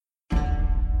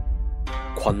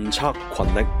群策群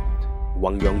力，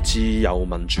弘揚自由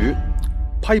民主，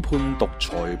批判獨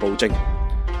裁暴政。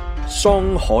桑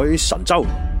海神州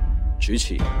主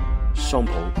持桑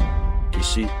普傑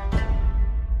斯。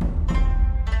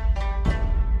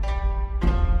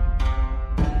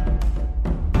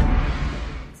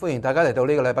歡迎大家嚟到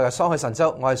呢個禮拜嘅桑海神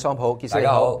州，我係桑普傑斯。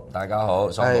大家好，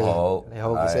桑普好，你好，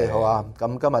傑斯你好啊！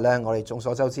咁今日咧，我哋眾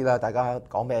所周知啦，大家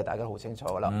講咩，大家好清楚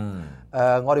噶啦。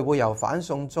我哋會由反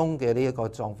送中嘅呢一個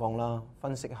狀況啦，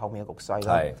分析後面嘅局勢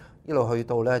啦，一路去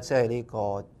到咧，即係呢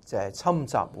個即係侵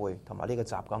習會同埋呢個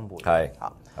習金會。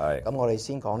係咁我哋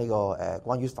先講呢個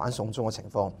關於反送中嘅情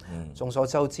況。眾所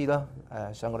周知啦，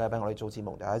上個禮拜我哋做節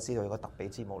目，大家知道有個特別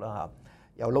節目啦嚇。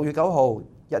由6月9號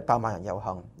100萬人遊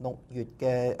行，6月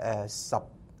嘅6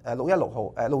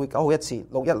月9號一次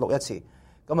，616一次，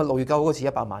咁啊6月9號嗰次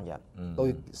100萬人，6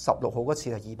月16號嗰次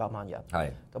係200萬人，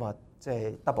咁啊即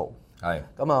係 double，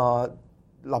咁啊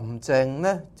林鄭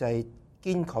咧就係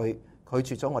堅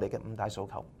拒絕咗我哋嘅5大訴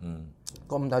求，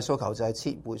個5大訴求就係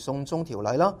撤回送中條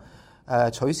例啦，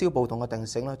取消暴動嘅定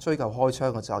性啦，追究開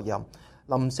槍嘅責任。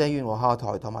林鄭月娥下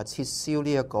台同埋撤銷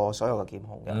呢一個所有嘅檢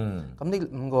控嘅，咁呢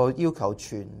5個要求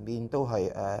全面都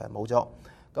係冇咗。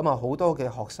咁啊好多嘅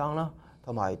學生啦，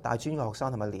同埋大專嘅學生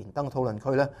同埋連登討論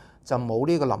區咧，就冇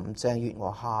呢個林鄭月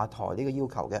娥下台呢個要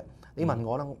求嘅。你問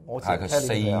我啦，我自己聽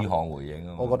呢4項回應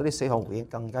啊，我覺得呢4項回應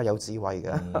更加有智慧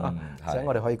嘅，請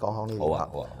我哋可以講講呢啲。好啊。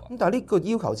咁但係呢個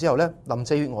要求之後咧，林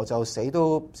鄭月娥就死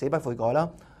不悔改啦。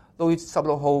6月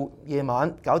16號夜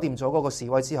晚搞掂咗嗰個示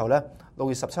威之後咧，6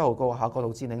月17號嗰個夏慤道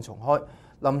佔領重開，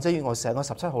林鄭月娥成個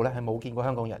17號咧係冇見過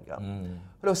香港人㗎。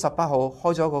去到18號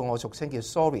開咗一個我俗稱叫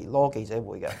Sorry Law 記者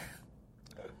會嘅。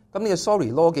咁呢個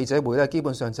Sorry Law 記者會咧，基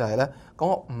本上就係咧講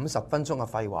咗50分鐘嘅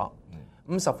廢話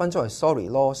，50分鐘係 Sorry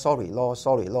Law，Sorry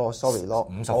Law，Sorry Law，Sorry Law，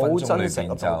 50分鐘裏邊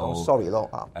就講 Sorry Law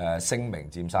啊。聲明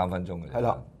佔3分鐘嘅。係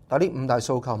啦，但係呢5大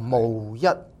訴求無一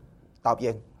答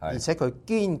應，而且佢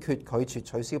堅決拒絕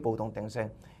取消暴動定性，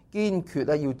堅決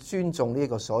咧要尊重呢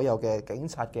個所有嘅警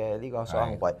察嘅呢個所有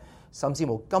行為，甚至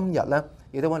乎今日咧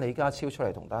亦都揾李家超出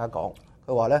嚟同大家講，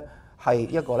佢話咧係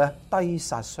一個咧低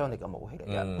殺傷力嘅武器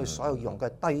嚟嘅，佢所有用嘅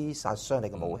低殺傷力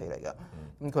嘅武器嚟嘅。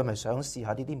咁佢咪想試下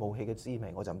呢啲武器嘅滋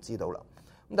味，我就唔知道啦。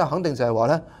咁但係肯定就係話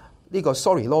咧呢個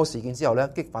Sorry Law 事件之後咧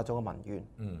激發咗個民怨。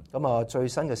咁啊最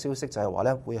新嘅消息就係話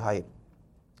咧會係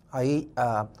喺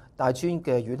大專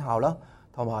嘅院校啦，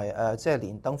同埋即係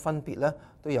連登分別咧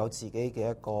都有自己嘅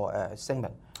一個聲明。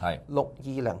係6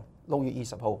月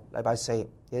20號禮拜4，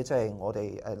亦即係我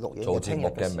哋錄影嘅聽日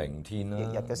嘅明天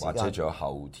啦，或者仲有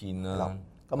後天啦。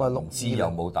咁啊唔知有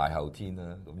冇大後天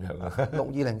啦咁樣。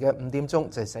620嘅5點鐘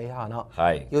就係死限啦。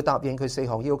係要答應佢4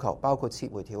項要求，包括撤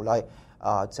回條例。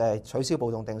就係取消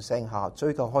暴動定性下，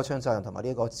追究開槍責任同埋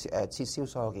呢個撤銷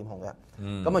所有檢控嘅。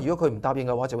咁啊，如果佢唔答應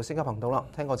嘅話，就會升級行動啦。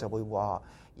聽講就會話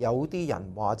有啲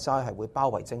人話齋係會包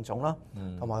圍政總啦，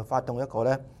同埋發動一個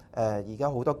咧而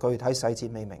家好多具體細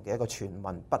節未明嘅一個全民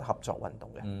不合作運動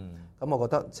嘅。咁我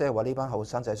覺得即係話呢班後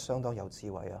生仔相當有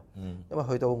智慧啊。因為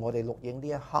去到我哋錄影呢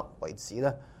一刻為止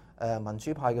咧，民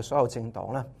主派嘅所有政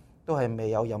黨咧都係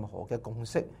未有任何嘅共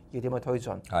識要點去推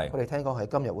進。佢哋聽講係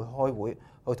今日會開會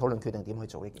去討論決定點去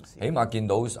做呢件事。起碼見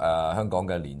到香港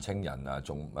嘅年青人啊，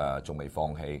仲未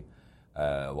放棄，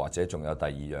或者仲有第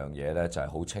二樣嘢咧，就係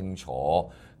好清楚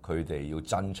佢哋要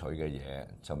爭取嘅嘢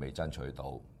就未爭取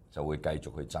到，就會繼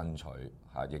續去爭取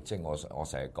嚇。亦即係我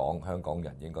成日講，香港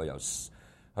人今日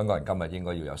應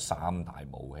該要有3大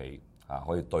武器嚇，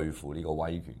可以對付呢個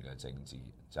威權嘅政治，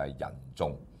就係人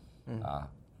眾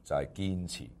就係堅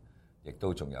持。亦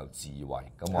都仲有智慧，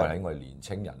咁我喺我哋年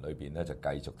青人裏邊咧就繼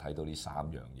續睇到呢3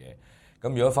樣嘢。咁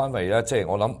如果翻嚟咧，即係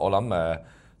我諗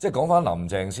即係講翻林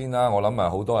鄭先啦。我諗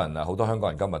好多人好多香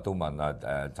港人今日都問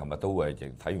尋日都會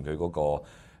睇完佢嗰個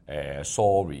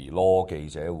Sorry Law 記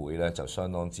者會咧，就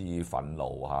相當之憤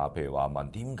怒嚇。譬如話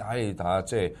問點解你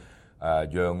即係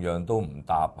樣樣都唔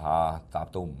答嚇，答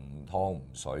到唔湯唔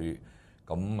水，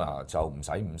咁就唔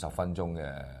使50分鐘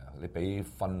嘅。你俾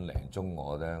分零鐘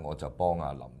我咧，我就幫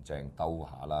阿林鄭兜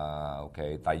下啦。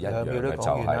OK， 第一樣嘅就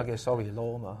係Sorry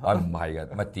Law 啊嘛。唔係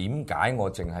嘅，咪點解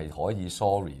我淨係可以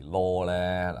Sorry Law 咧？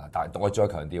嗱，但係我再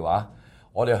強調啊，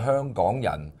我哋香港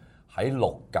人喺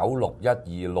69、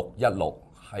612、616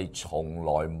係從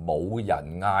來冇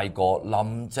人嗌過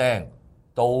林鄭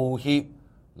道歉，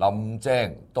林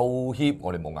鄭道歉，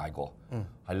我哋冇嗌過。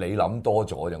係你諗多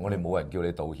咗嘅，我哋冇人叫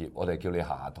你道歉，我哋叫你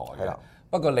下台嘅。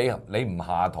不過你唔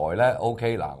下台咧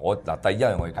 ，OK 嗱，第一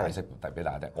樣我要解釋俾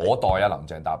大家聽，我代阿林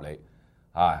鄭答你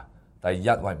第一，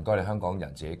喂唔該你香港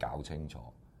人自己搞清楚，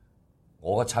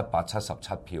我嗰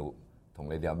777票同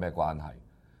你哋有咩關係？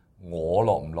我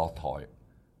落唔落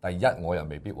台第一我又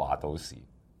未必話到事，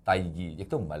第二亦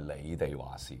都唔係你哋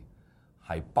話事，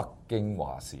係北京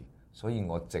話事，所以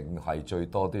我淨係最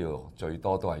多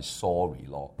都係 sorry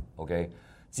咯。OK，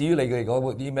 至於你哋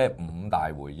嗰啲咩5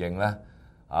大回應咧，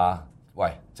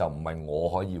喂就唔係我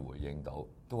可以回應到，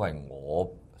都係我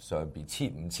上邊撤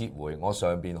唔撤回，我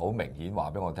上邊好明顯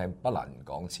話俾我聽，不能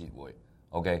講撤回。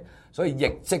OK， 所以亦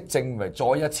即證明，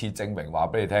再一次證明話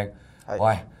俾你聽，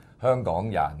喂香港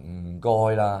人唔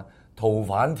該啦，逃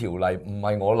犯條例唔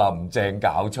係我林鄭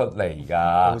搞出嚟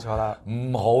㗎，冇錯啦，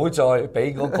唔好再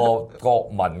俾嗰個郭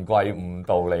文貴誤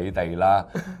導你哋啦。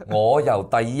我由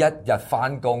第一日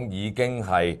翻工已經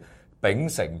係秉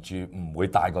承住唔會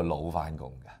帶個腦翻工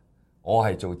嘅，我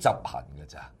係做執行嘅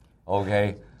咋。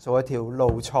OK， 做一條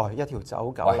奴才，一條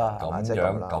走狗啦，咁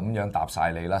樣答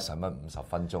晒你啦，使乜50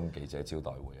分鐘記者招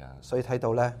待會啊？所以睇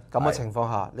到咧咁嘅情況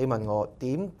下，你問我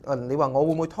點？你話我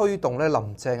會唔會推動咧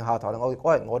林鄭下台咧？我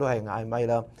嗰日我都係嗌咪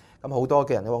啦。咁好多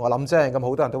嘅人都話我林鄭，咁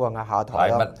好多人都話嗌下台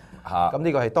啦。咁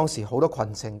呢個係當時好多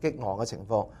群情激昂嘅情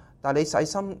況。但係你細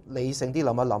心理性啲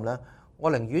諗一諗咧，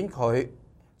我寧願佢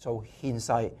做獻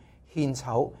細、獻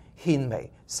醜、獻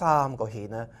媚3個獻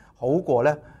咧，好過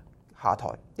咧下台。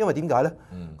因為點解咧？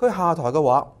佢下台嘅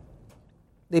話，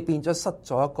你變咗失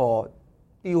咗一個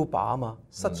標靶啊嘛，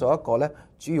失咗一個咧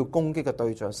主要攻擊嘅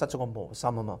對象，失咗個磨心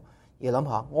啊嘛。而諗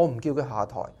下，我唔叫佢下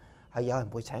台，係有人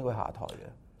會請佢下台嘅。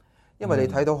因為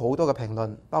你睇到好多嘅評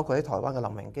論，包括喺台灣嘅林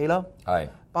榮基啦，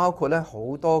包括咧好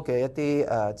多嘅一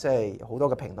啲即係好多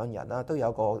嘅評論人啦，都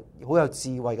有個好有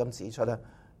智慧咁指出咧，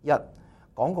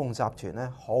港共集團咧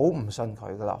好唔信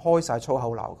佢噶啦，開晒粗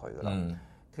口鬧佢噶啦。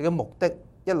佢嘅目的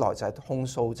一來就係控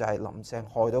訴，就係林鄭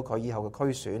害到佢以後嘅區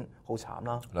選好慘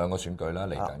啦。2個選舉啦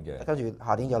嚟緊嘅，跟住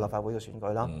下年有立法會嘅選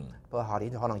舉啦，不過下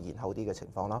年可能延後啲嘅情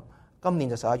況啦。今年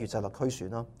就11月就立區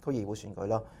選啦，區議會選舉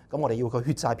啦。咁我哋要佢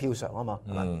血債飄上啊嘛，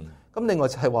係咪？咁另外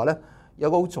就係話咧，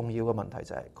有個好重要嘅問題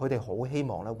就係佢哋好希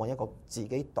望咧揾一個自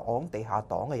己黨地下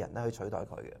黨嘅人咧去取代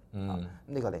佢嘅。咁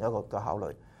呢個另一個嘅考慮。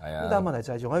咁但係問題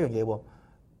就係仲有一樣嘢喎，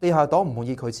地下黨唔滿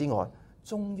意佢之外，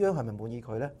中央係咪滿意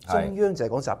佢咧？中央就係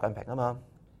講習近平啊嘛。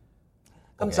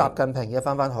咁習近平嘅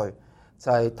翻去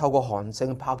就係透過韓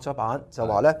正拍咗板，就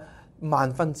話咧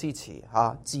萬分支持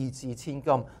嚇，字字千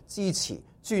金，支持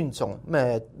尊重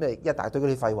咩一大堆嗰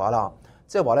啲廢話啦。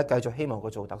即係話咧繼續希望佢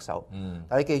做特首。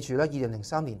但係你記住咧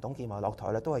，2003年董建華落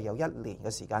台咧都係有1年嘅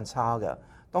時間差嘅。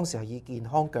當時係以健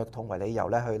康腳痛為理由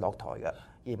咧去落台嘅，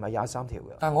而唔係23條嘅。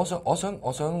但係我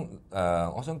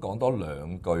想講多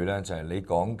2句咧，就係你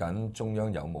講緊中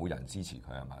央有冇人支持佢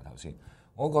係咪頭先？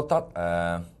我覺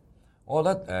得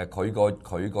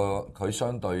佢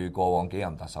相對過往幾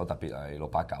任特首，特別係6、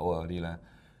8、9嗰啲咧，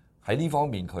喺呢方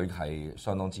面佢係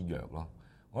相當之弱咯。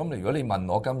我諗如果你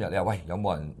問我今日你話喂有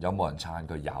冇人撐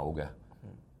佢？有嘅，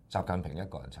習近平一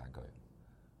個人撐佢，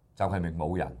習近平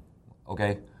冇人。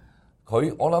OK，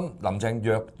 我諗林鄭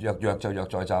弱就弱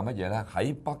在就係乜嘢咧？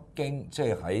喺北京即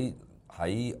係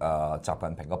喺習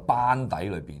近平個班底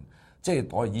裏邊，即係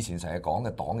我哋以前成日講嘅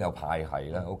黨有派系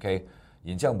啦。OK。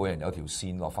然之後每人有條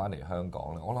線落翻嚟香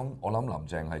港咧，我諗林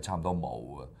鄭係差唔多冇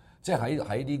嘅，即係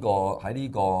喺呢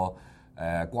個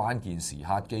關鍵時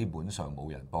刻，基本上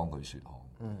冇人幫佢説項。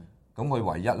咁佢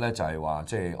唯一咧就係話，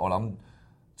即係我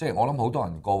諗好多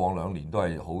人過往2年都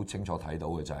係好清楚睇到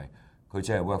嘅，就係佢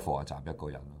只係 work for 阿習一個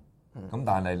人咯。咁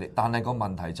但係個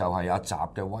問題就係阿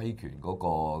習嘅威權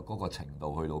嗰個程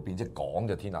度去到邊，即係講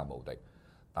就天下無敵。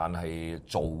但係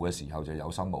做嘅時候就有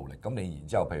心無力。咁你然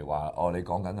之後，譬如話，你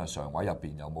講緊啊常委入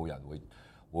邊有冇人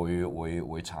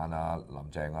會撐啊林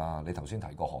鄭啊？你頭先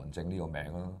提過韓正呢個名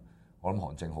啦，我諗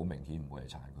韓正好明顯唔會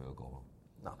係撐佢嗰個咯。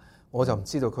嗱，我就唔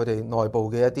知道佢哋內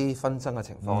部嘅一啲紛爭嘅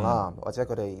情況啦，或者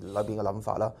佢哋裏邊嘅諗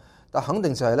法啦。但肯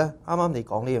定就係咧，啱啱你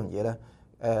講呢樣嘢咧。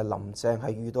林鄭係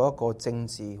遇到一個政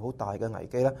治好大嘅危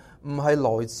機咧，唔係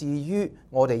來自於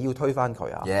我哋要推翻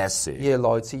佢啊， Yes. 而係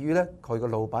來自於咧佢個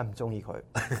老闆唔中意佢，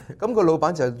咁個老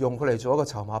闆就用佢嚟做一個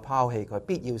籌碼拋棄佢，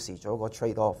必要時做一個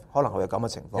trade off， 可能會有咁嘅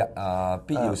情況。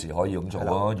必要時可以咁做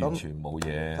咯，完全冇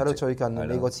嘢。睇到最近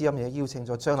美國之音亦邀請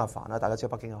咗張立凡啦，大家知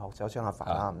道北京嘅學者張立凡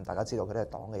啦，大家知道佢都係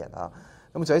黨嘅人啊。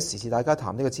咁就喺時事大家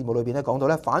談呢個節目裏邊咧，講到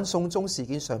咧反送中事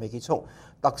件尚未結束，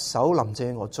特首林鄭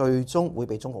月娥最終會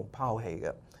被中共拋棄嘅。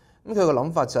咁佢個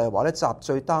諗法就係話咧，習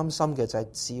最擔心嘅就係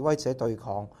示威者對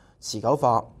抗持久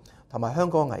化，同埋香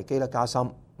港危機咧加深。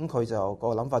咁佢就個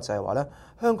諗法就係話咧，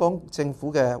香港政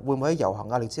府嘅會唔會喺遊行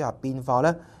壓力之下變化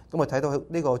咧？咁我睇到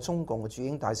呢個中共嘅駐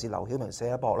英大使劉曉明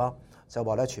寫一博啦，就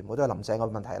話咧全部都係林鄭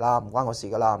嘅問題啦，唔關我事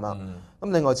噶啦，係嘛？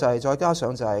咁另外就係再加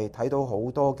上就係睇到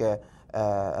好多嘅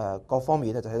各方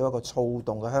面咧，就睇到一個躁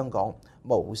動嘅香港，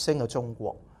無聲嘅中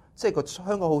國，即係個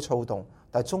香港好躁動，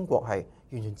但係中國係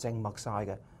完全靜默晒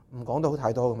嘅。唔講到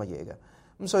太多咁嘅嘢嘅。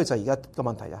咁所以就而家個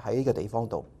問題就喺呢個地方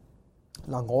度。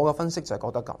嗱，我嘅分析就係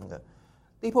覺得咁嘅，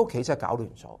呢鋪棋真係搞亂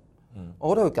咗。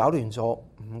我覺得佢搞亂咗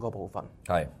5個部分。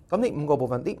係。咁呢5個部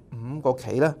分，呢5個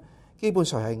棋咧，基本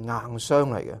上係硬傷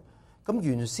嚟嘅。咁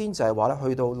原先就係話咧，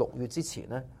去到6月之前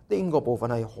咧，呢5個部分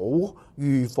係好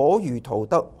如火如荼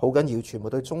得好緊要，全部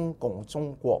對中共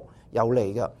中國有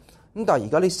利嘅。咁但係而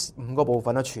家呢5個部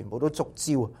分咧，全部都觸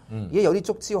礁。而家有啲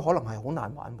觸礁可能係好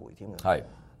難挽回添嘅。係。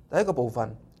第一個部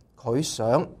分，佢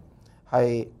想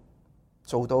係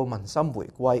做到民心回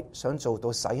歸，想做到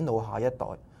洗腦下一代。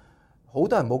好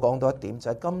多人冇講到一點，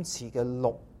就係今次嘅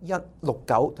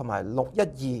6.169同埋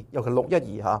6.12，尤其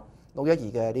6.12嚇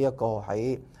6.12嘅呢一個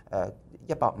喺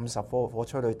150顆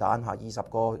催淚彈嚇20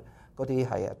個嗰啲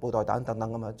係布袋彈等等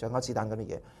咁啊，橡膠子彈咁嘅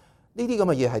嘢。呢啲咁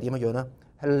嘅嘢係點樣樣咧？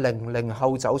係00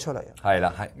後走出嚟啊！係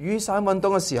啦，係雨傘運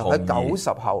動嘅時候喺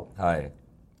90後，係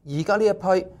而家呢一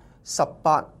批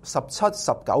18、17、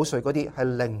19歲嗰啲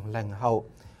係00後，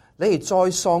你哋再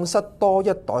喪失多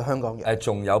一代香港人。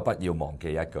仲有不要忘記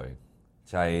一句，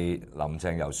就係林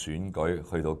鄭由選舉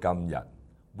去到今日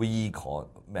We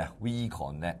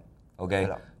Connect，OK，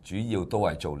主要都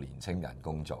係做年青人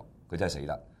工作，佢真係死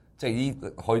得，即係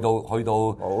呢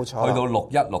冇錯，去到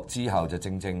6.16之後就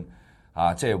正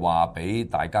即係話俾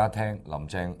大家聽，林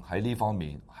鄭喺呢方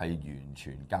面係完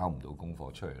全交唔到功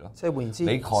課出嚟咯。即係換言之，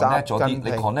你 connect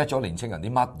咗年青人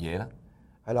啲乜嘢咧？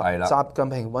係啦，習近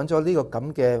平揾咗呢個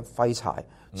咁嘅廢柴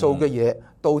做嘅嘢，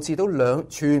導致到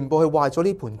全部係壞咗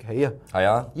呢盤棋啊！係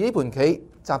啊，而呢盤棋，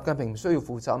習近平唔需要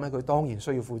負責咩？佢當然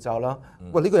需要負責啦。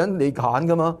喂，呢個人你揀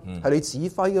噶嘛，係你指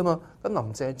揮噶嘛，咁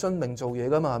林鄭遵命做嘢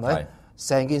噶嘛，係咪？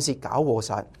成件事搞和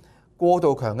晒，過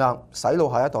度強硬，洗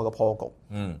腦下一代嘅破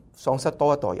局，喪失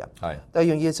多一代人。第二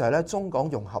樣嘢就係咧，中港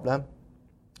融合咧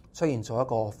出現咗一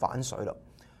個反水啦，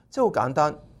即係好簡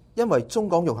單，因為中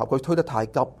港融合佢推得太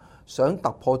急。想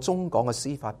突破中港嘅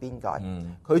司法邊界，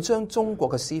佢將中國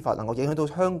嘅司法能夠影響到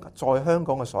在香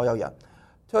港嘅所有人，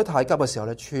推得太急嘅時候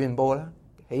咧，全部咧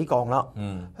起降啦。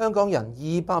香港人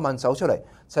200萬走出嚟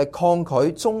就係抗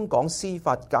拒中港司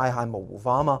法界限模糊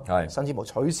化啊嘛，甚至乎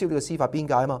取消呢個司法邊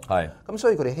界啊嘛。咁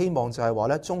所以佢哋希望就係話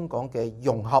咧，中港嘅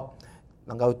融合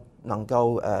能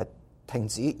夠停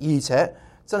止，而且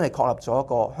真係確立咗一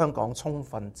個香港充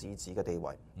分自治嘅地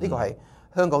位。呢個係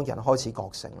香港人開始覺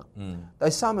醒啦。第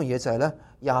三樣嘢就係咧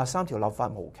，23條立法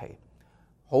無期，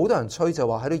好多人吹就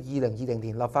話喺到2020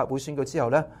年立法會選舉之後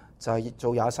咧，就係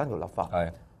做23條立法。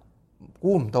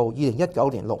估唔到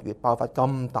2019年6月爆發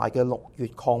咁大嘅6月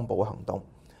抗暴行動，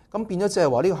咁變咗即係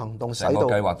話呢個行動使到成個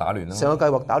計劃打亂啦，成個計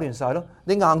劃打亂晒咯。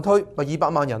你硬推咪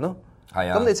200萬人咯。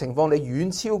咁你情況你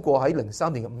遠超過喺03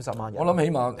年嘅50萬人。我諗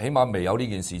起碼未有呢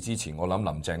件事之前，我諗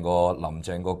林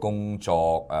鄭個工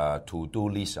作to do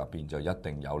list 入邊就一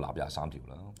定有立23條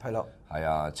啦。係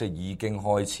啊，即係已經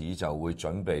開始就會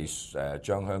準備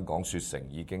將香港説成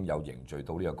已經有凝聚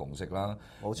到呢個共識啦。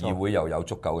冇錯，議會又有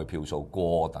足夠嘅票數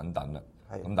過等等啦。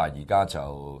咁但係而家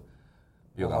就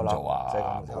要咁做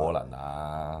啊，冇可能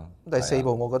啊。第四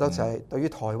步，我覺得就係對於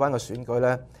台灣嘅選舉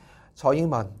咧。蔡英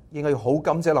文應該要好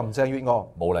感謝林鄭月娥，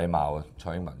冇禮貌啊！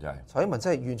蔡英文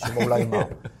真係完全冇禮貌。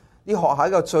要學下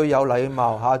一個最有禮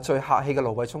貌最客氣嘅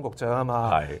盧偉聰局長啊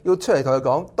嘛，要出嚟同佢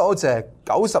講多謝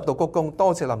90度鞠躬，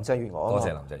多謝林鄭月娥。多謝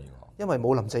林鄭月娥，因為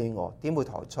冇林鄭月娥，點會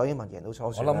蔡英文贏到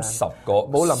初選？我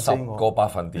諗10個百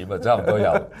分點啊，差唔多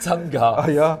有真㗎。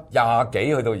係啊，20幾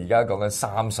去到而家講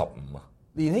緊35啊。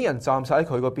年輕人站晒喺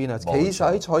佢嗰邊啊，企晒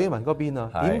喺蔡英文嗰邊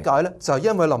啊。點解咧？就係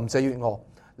因為林鄭月娥。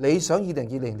你想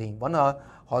2020年揾下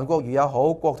韓國瑜也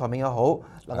好，郭台銘也好，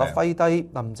能夠揮低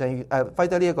林鄭月揮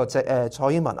低呢一個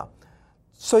蔡英文啊？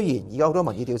雖然而家好多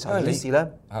民意調查顯示咧，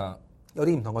有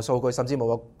啲唔同嘅數據，甚至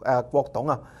冇國黨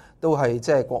啊，都係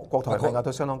即係郭台銘啊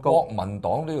都相當高。國民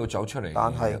黨都要走出嚟，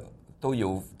但係都要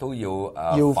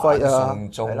反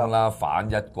送中啦，反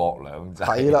一國兩制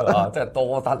啦，即係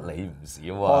多得你唔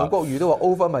少啊！韓國瑜都話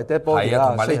over my dead body 啦，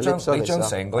同埋你將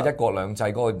成個一國兩制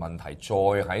嗰個問題再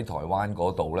喺台灣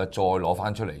嗰度咧，再攞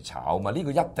翻出嚟炒嘛？呢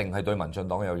個一定係對民進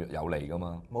黨有利噶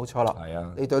嘛？冇錯啦，係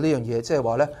啊！你對呢樣嘢即係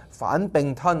話咧，反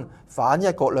並吞、反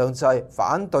一國兩制、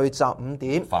反對集5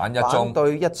點、反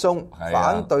對一中、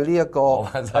反對呢一個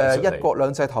一國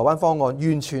兩制台灣方案，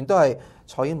完全都係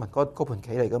蔡英文嗰盤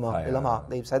棋嚟㗎嘛？你諗下，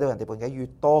你使到人哋盤棋越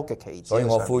多嘅棋子。所以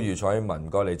我呼籲蔡英文，唔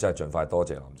該你真係盡快多謝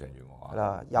林鄭月娥。係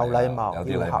啦，有禮貌，要客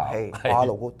氣，話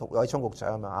盧偉聰局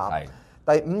長啊嘛。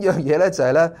第5樣嘢咧就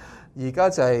係咧，而家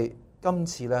就係今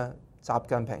次咧，習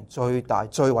近平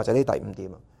最或者呢第5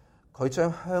點啊，佢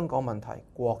將香港問題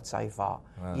國際化，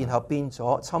然後變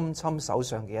咗侵手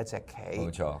上嘅一隻棋。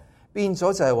冇錯，變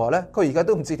咗就係話咧，佢而家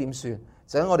都唔知點算。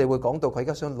陣我哋會講到佢而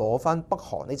家想攞翻北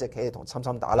韓呢隻棋嚟同侵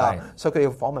侵打啦，所以佢要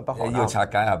訪問北韓。要拆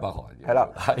解下北韓。係啦，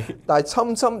但係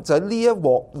侵侵就喺呢一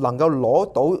鑊能夠攞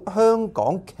到香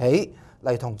港棋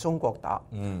嚟同中國打。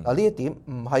嗱呢一點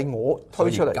唔係我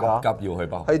推出嚟㗎，急要去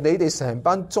北韓，係你哋成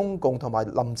班中共同埋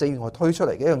林鄭月娥推出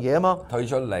嚟嘅一樣嘢啊嘛。推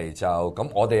出嚟就咁，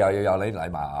我哋又要有你禮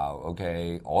貌。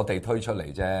OK， 我哋推出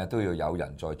嚟啫，都要有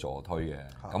人再助推嘅。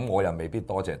咁我又未必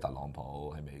多謝特朗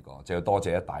普喺美國，就要多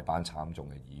謝一大班參眾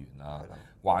嘅議員啦，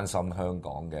關心香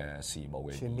港嘅事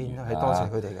務嘅議員啦，全面係多謝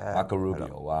佢哋嘅。Marco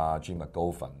Rubio 啊、Jim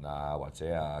McGovern 啊，或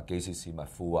者啊基斯史密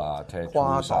夫啊、Ted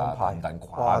跨 Cruz 黨派等等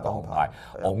跨黨派，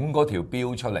拱嗰條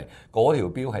標出嚟，嗰條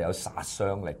標係有殺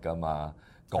傷力㗎嘛，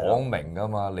講明㗎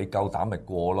嘛，你夠膽咪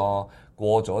過咯。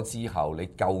過咗之後，你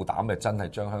夠膽咪真係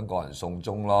將香港人送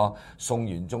中咯？送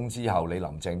完中之後，你林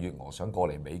鄭月娥想過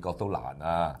嚟美國都難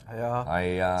啊！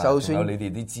係啊，就算有你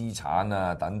哋啲資產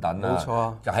啊等等啊，冇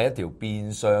錯，就係一條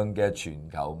變相嘅全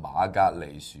球馬格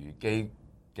尼殊基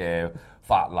嘅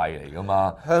法例嚟噶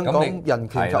嘛。香港人權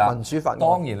及民主法案，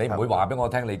當然你唔會話俾我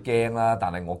聽你驚啦，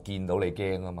但係我見到你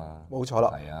驚啊嘛。冇錯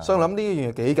啦，所以我諗呢樣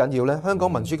嘢幾緊要咧。香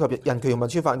港民主及人權及民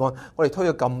主法案，我哋推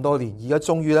咗咁多年，而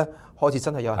家終於咧開始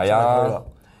真係有人推啦。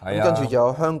咁跟住就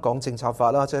有香港政策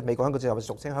法啦，即係美國香港政策法，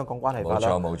俗稱香港關係法啦。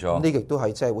冇錯。咁呢亦都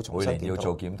係即係會重新檢討。每年要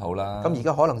做檢討啦。咁而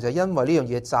家可能就係因為呢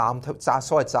樣嘢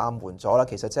所謂暫緩咗啦，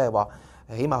其實即係話，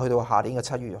起碼去到下年嘅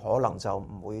7月，可能就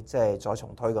唔會即係再重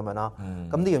推咁樣啦。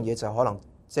咁呢樣嘢就可能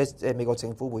即係美國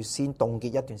政府會先凍結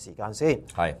一段時間先。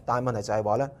係。但係問題就係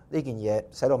話咧，呢件嘢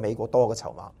使到美國多嘅籌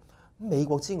碼。咁美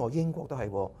國之外，英國都係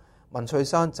喎。文翠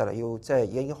珊就嚟要即係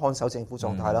已經看守政府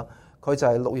狀態啦。佢就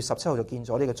係6月17號就見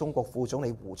咗呢個中國副總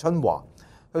理胡春華，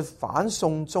佢反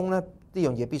送中咧呢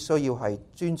樣嘢必須要係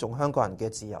尊重香港人嘅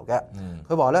自由嘅。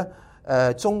佢話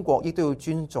咧中國亦都要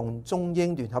尊重中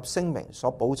英聯合聲明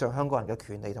所保障香港人嘅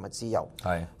權利同埋自由。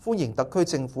係歡迎特區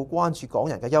政府關注港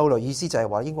人嘅憂慮，意思就係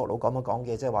話英國佬咁樣講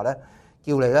嘅，即係話咧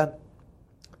叫你咧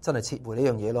真係撤回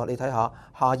呢樣嘢咯。你睇下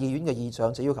下議院嘅議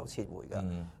長就要求撤回嘅，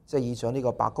即係議長呢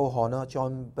個白高漢啦、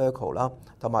John Bercow 啦，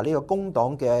同埋呢個工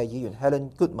黨嘅議員 Helen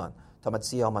Goodman，同埋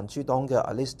自由民主黨嘅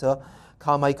Alistair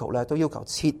Carmichael 咧都要求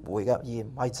撤回嘅，而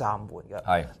唔係暫緩嘅。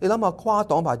係你諗下，跨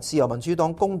黨派自由民主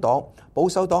黨、工黨、保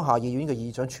守黨下議院嘅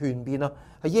議長全變啦，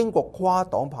係英國跨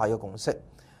黨派嘅共識。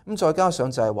咁再加上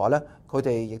就係話咧，佢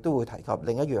哋亦都會提及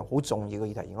另一樣好重要嘅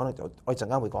議題，而我哋陣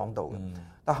間會講到嘅。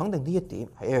但肯定呢一點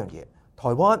係一樣嘢。台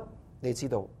灣你知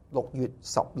道6月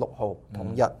16號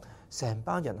同日。成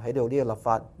班人喺度呢個立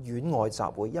法院外集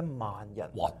會1萬人。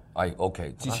哇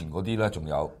！OK， 之前嗰啲咧仲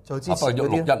有，就之前嗰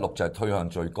啲616就係推向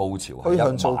最高潮，推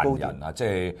向最高1萬人啊！即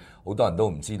係好多人都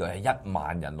唔知道，1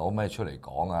萬人攞咩出嚟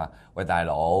講啊？喂，大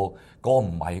佬，嗰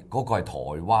唔係嗰個係台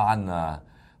灣啊！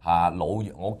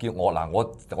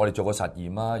我哋做個實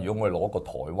驗啊！如果我哋攞個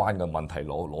台灣嘅問題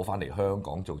攞翻嚟香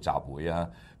港做集會啊，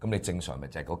咁你正常咪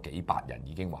就係嗰幾百人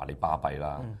已經話你巴閉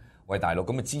啦。喂，大佬，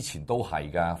咁啊之前都係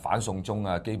㗎，反送中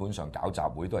啊，基本上搞集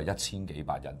會都係1000幾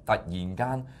百人，突然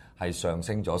間係上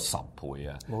升咗10倍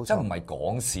啊！真唔係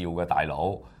講笑嘅，大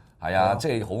佬，係啊，即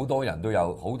係好多人都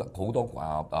有好多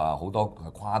好多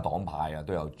跨黨派啊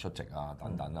都有出席啊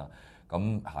等等啊，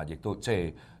咁亦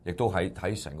都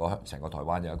喺成個台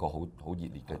灣有一個好熱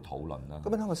烈嘅討論啦。咁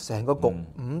樣睇個成個局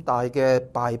5大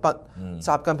嘅敗筆，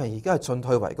習近平而家係進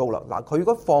退維谷啦。嗱，佢如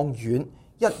果放軟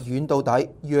一軟到底，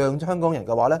讓香港人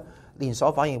嘅話咧，連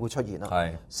鎖反應會出現啦，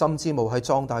甚至乎係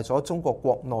壯大咗中國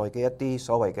國內嘅一啲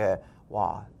所謂嘅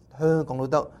話香港都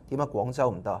得，點解廣州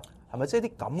唔得？係咪即係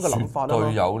啲咁嘅諗法啦？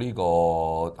對，有呢個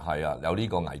係啊，有呢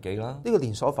個危機啦。呢個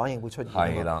連鎖反應會出現。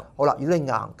係啦。好啦，如果你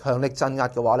強力鎮壓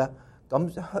嘅話咧，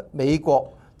咁美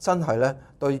國真係咧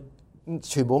對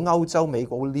全部歐洲、美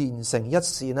國連成一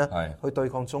線咧，去對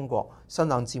抗中國，新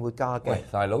冷戰會加劇。喂，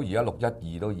大佬，而家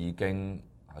612都已經，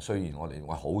雖然我哋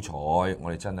好彩，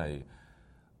我哋真係。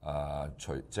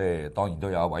即係當然都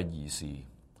有一位義士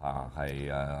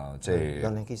即係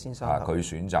楊靈傑先生佢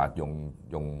選擇用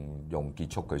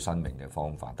結束佢生命嘅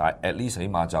方法，但係 at least 起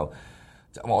碼就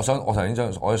我頭先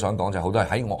我想講就係好多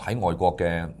喺外國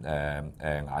嘅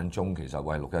眼中，其實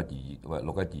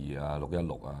612啊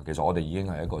616啊，其實我哋已經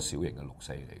係一個小型嘅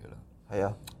6·4嚟㗎啦。係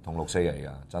啊，同6·4嚟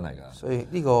㗎，真係㗎。所以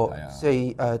呢個即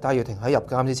係戴耀廷喺入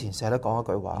監之前成日都講一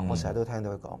句話，我成日都聽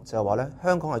到佢講，就係話咧，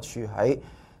香港係處喺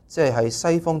即係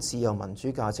西方自由民主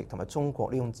價值同埋中國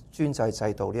呢種專制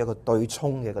制度呢一個對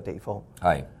沖嘅一個地方。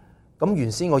係。咁原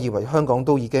先我以為香港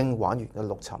都已經玩完嘅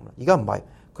陸沉啦，而家唔係，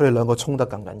佢哋兩個衝得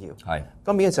更緊要。係。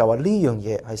今年就係話呢樣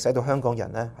嘢係使到香港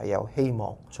人咧係有希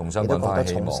望，重新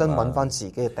揾翻自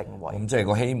己嘅定位。咁即係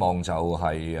個希望就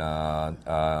係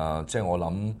即係我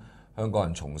諗香港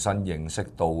人重新認識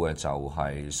到嘅就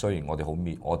係，雖然我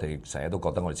哋成日都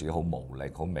覺得我哋自己好無力、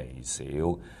好微小，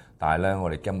但係咧，我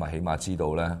哋今日起碼知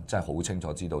道咧，真係好清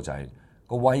楚知道就係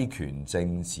個威權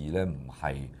政治咧唔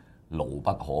係牢不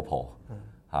可破。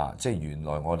即係原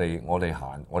來我哋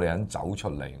肯走出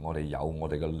嚟，我哋有我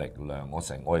哋嘅力量。我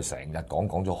哋成日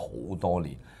講咗好多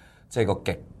年，即係個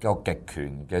極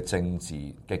權嘅政治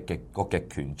嘅極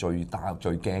權最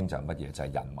驚就係乜嘢？就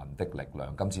係人民的力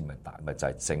量。今次咪就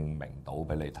係證明到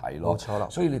俾你睇咯。冇錯啦。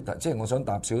所以即係我想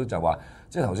答少少就話，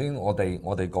即係頭先我哋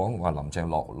講話林鄭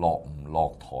落唔落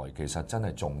台，其實真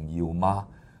係重要嗎？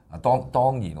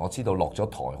當然我知道落咗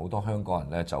台，好多香港人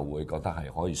咧就會覺得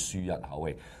係可以舒一口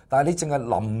氣。但係你淨係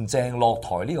林鄭落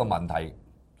台呢個問題，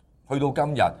去到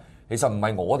今日，其實唔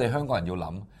係我哋香港人要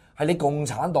諗，係你共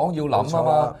產黨要諗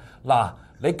啊嘛。嗱，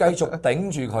你繼續頂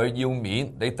住佢要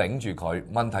面，你頂住佢。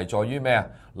問題在於咩啊？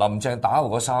林鄭打後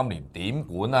嗰3年點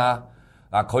管啊？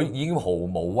佢已經毫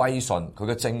無威信，佢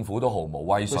嘅政府都毫無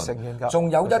威信。仲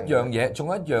有一樣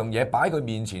嘢擺佢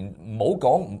面前，唔好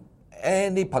講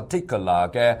any particular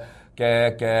嘅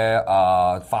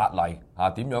法例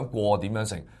點樣過點樣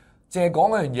成，淨係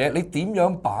講一樣嘢，你點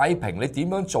樣擺平，你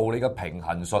點樣做你嘅平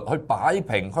衡術去擺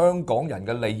平香港人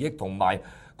嘅利益同埋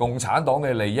共產黨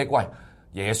嘅利益？喂，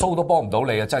耶穌都幫唔到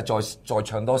你啊！真係再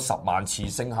唱多10萬次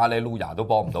聖哈利路亞都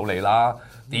幫唔到你啦！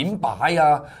點擺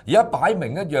啊？而家擺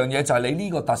明一樣嘢就係你呢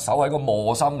個特首係個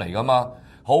磨心嚟噶嘛？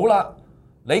好啦。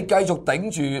你繼續頂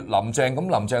住林鄭，咁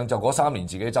林鄭就嗰3年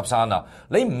自己執生啦。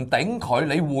你唔頂佢，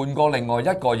你換過另外一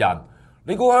個人，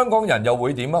你估香港人又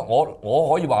會點啊？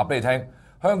我可以話俾你聽，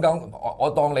香港我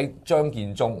當你張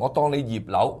建宗，我當你葉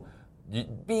劉，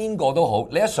邊個都好，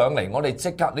你一上嚟，我哋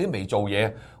即刻你都未做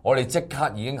嘢，我哋即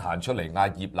刻已經行出嚟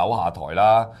嗌葉劉下台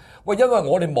啦。喂，因為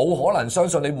我哋冇可能相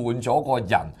信你換咗個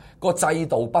人，個制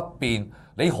度不變。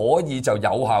你可以就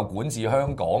有效管治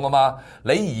香港啊嘛？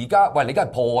你而家你而家係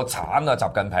破產啊！習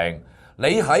近平，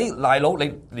你喺大佬，你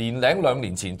年零2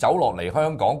年前走落嚟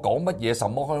香港講乜嘢？什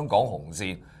麼香港紅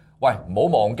線？喂，唔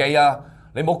好忘記啊！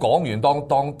你冇講完當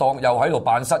又喺度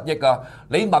扮失憶啊！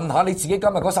你問下你自己今日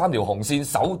嗰3條紅線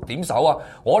守點守啊？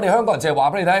我哋香港人淨係話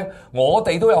俾你聽，我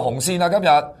哋都有紅線啊！今日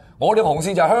我哋紅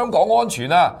線就係香港安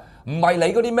全啊！唔係你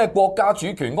嗰啲咩國家主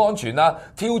權安全啊，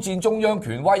挑戰中央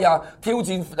權威啊，挑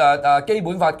戰基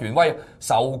本法權威，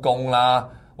收工啦！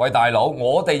喂，大佬，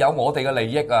我哋有我哋嘅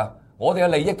利益啊，我哋嘅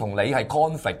利益同你係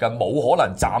conflict 嘅，冇可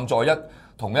能站在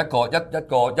同一個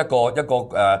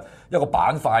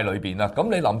板塊裏邊啊！咁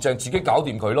你林鄭自己搞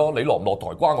掂佢咯，你落唔落台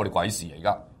關我哋鬼事而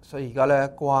家。所以而家咧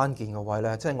關鍵嘅位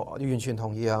咧，即係我完全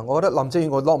同意啊！我覺得林鄭月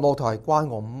娥落唔落台關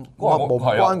我唔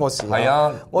關我事。係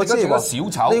啊，我只係話小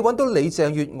丑。你揾到李鄭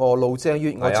月娥、盧鄭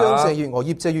月娥、張鄭月娥、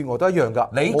葉鄭月娥都一樣㗎。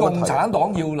你共產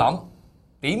黨要諗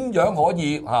點樣可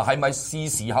以係咪是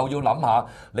時候要諗下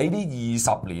你呢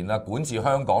20年啊管治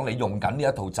香港，你用緊呢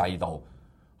一套制度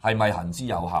係咪行之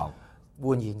有效？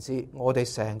換言之，我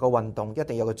哋成個運動一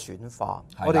定有個轉化，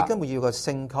我哋根本要個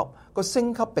升級。個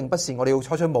升級並不是我哋要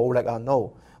採取武力啊 ，no！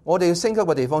 我哋要升級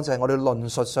嘅地方就係我哋論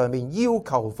述上面、要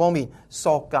求方面、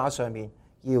索價上面，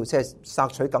要即係索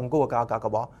取更高嘅價格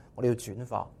嘅話，我哋要轉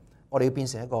化，我哋要變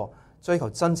成一個追求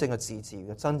真正嘅自治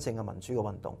嘅、真正嘅民主嘅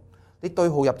運動。你對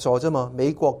號入座啫嘛？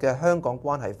美國嘅香港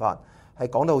關係法係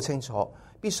講得好清楚，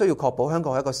必須要確保香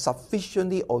港係一個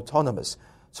sufficiently autonomous。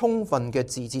充分嘅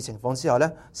自治情況之下咧，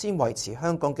先維持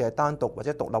香港嘅單獨或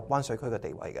者獨立關稅區嘅地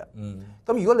位嘅。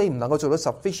咁如果你唔能夠做到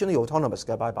sufficiently autonomous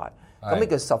嘅，拜拜。咁呢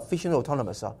個 sufficiently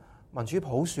autonomous 啊，民主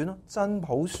普選咯，真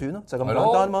普選咯，就咁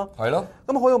簡單嘛。係咯。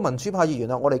咁好有民主派議員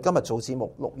啦，我哋今日做節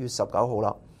目6月19號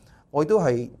啦，我亦都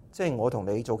係即係我同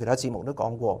你做其他節目都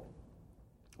講過，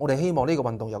我哋希望呢個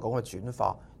運動有咁嘅轉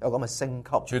化，有咁嘅升級。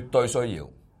絕對需要。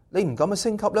你唔咁嘅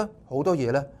升級咧，好多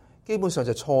嘢咧，基本上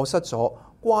就錯失咗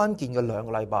關鍵嘅2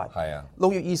個禮拜。係啊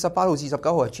，6月28號至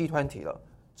19號係 G20 啦，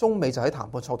中美就喺談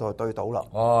判桌度對賭啦。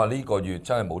哦，呢個月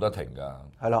真係冇得停㗎。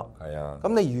係啦，係啊。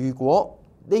咁你如果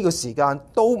呢個時間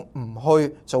都唔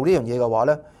去做呢樣嘢嘅話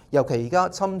咧，尤其而家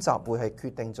侵襲會係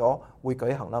決定咗會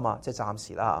舉行啦嘛，即係暫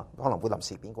時啦，可能會臨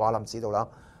時變卦，唔知道啦。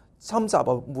侵襲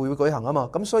會舉行啊嘛，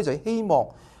咁所以就希望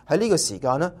喺呢個時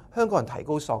間咧，香港人提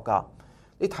高索價。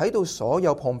你睇到所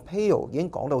有 Pompeo 已經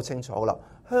講得好清楚啦。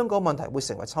香港問題會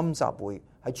成為侵襲會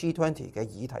喺 G20 嘅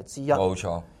議題之一。冇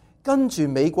錯。跟住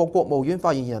美國國務院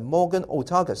發言人 Morgan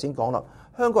Ortagus 先講啦，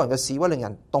香港人嘅示威令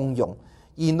人動容，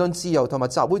言論自由同埋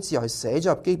集會自由係寫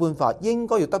咗入基本法，應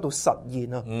該要得到實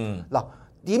現啊。嗱，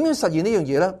點樣實現呢樣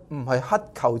嘢呢？唔係乞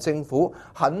求政府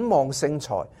懇望聖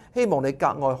財，希望你格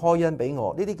外開恩俾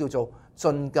我，呢啲叫做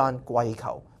進諫跪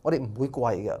求，我哋唔會跪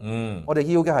嘅。我哋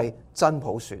要嘅係真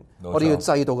普選，我哋要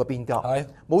制度嘅變革。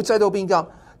冇制度變革，呢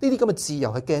啲咁嘅自由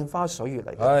係鏡花水月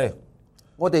嚟嘅。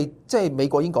我哋即係美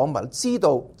國已經講埋，知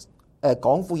道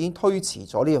港府已經推遲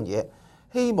咗呢樣嘢，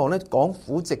希望咧港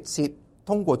府直接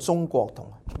通過中國同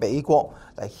美國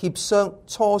嚟協商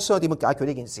磋商點樣解決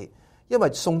呢件事，因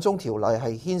為送中條例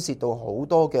係牽涉到好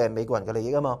多嘅美國人嘅利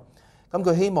益啊嘛。咁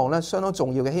佢希望咧相當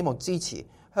重要嘅，希望支持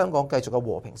香港繼續嘅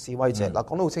和平示威者。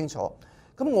講得好清楚。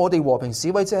咁我哋和平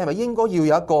示威者係咪應該要有一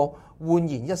個煥然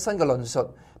一新嘅論述，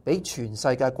俾全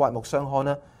世界刮目相看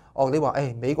呢？你話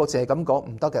美國淨係咁講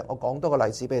唔得嘅，我講多個例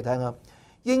子俾你聽啊。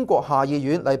英國下議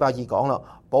院禮拜二講啦，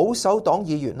保守黨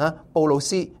議員咧布魯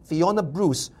斯 Fiona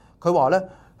Bruce 佢話咧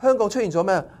香港出現咗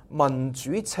咩民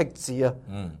主赤字啊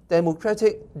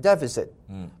，democratic deficit。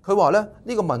佢話咧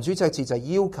呢個民主赤字就係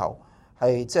要求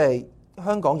係即係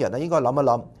香港人咧應該諗一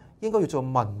諗，應該要做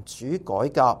民主改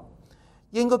革，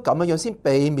應該咁樣先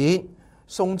避免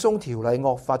送中條例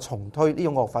惡法重推，呢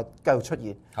種惡法繼續出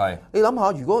現。你諗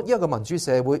下，如果一個民主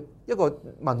社會，一個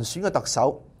民選嘅特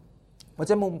首，或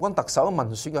者冇講特首民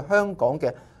選嘅香港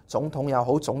嘅總統也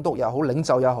好、總督也好、領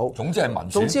袖也好，總之係民選。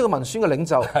總之一個民選嘅領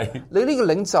袖，你呢個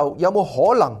領袖有冇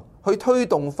可能去推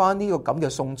動翻呢個咁嘅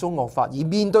送中惡法，而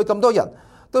面對咁多人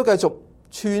都繼續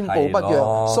寸步不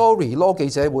讓 ？Sorry 咯，記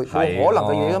者會冇可能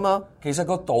嘅嘢啊嘛。其實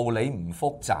個道理唔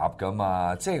複雜噶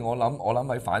嘛，即係我諗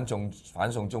喺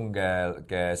反送中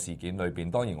嘅事件裏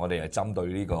邊，當然我哋係針對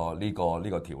呢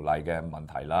個條例嘅問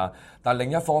題啦。但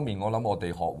另一方面，我諗我哋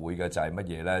學會嘅就係乜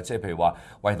嘢咧？即係譬如話，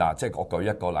喂嗱，即係我舉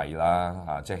一個例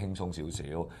啦，即係輕鬆少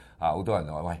少啊！好多人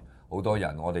話喂，好多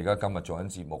人我哋而家今日做緊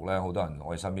節目咧，好多人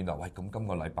我哋身邊就喂，咁今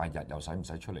個禮拜日又使唔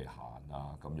使出嚟行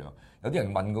啊？咁樣有啲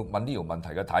人問呢條問題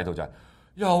嘅態度就係，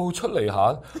又出嚟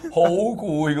行，好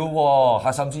攰㗎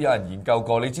喎！甚至有人研究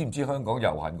過，你知唔知香港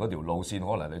遊行嗰條路線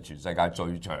可能係全世界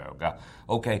最長㗎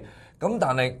？OK， 咁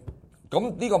但係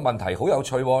咁呢個問題好有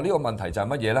趣喎。呢個問題就係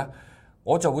乜嘢咧？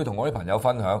我就會同我啲朋友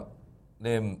分享，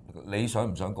你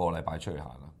想唔想個禮拜出去行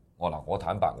啊？我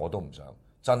坦白我都唔想，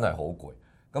真係好攰。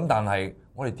咁但係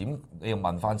我哋你要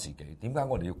問翻自己，點解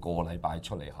我哋要個禮拜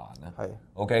出嚟行咧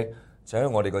？OK， 就因為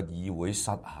我哋個議會失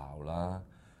效啦。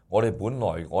我哋本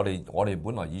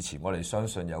來以前我哋相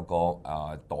信有個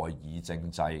代議政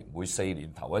制，每4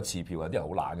年投一次票，有啲人好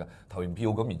懶㗎，投完票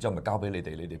咁，然之後咪交俾你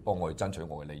哋幫我哋爭取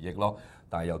我嘅利益咯。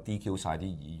但係又 DQ 晒啲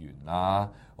議員啦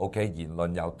 ，OK， 言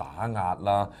論又打壓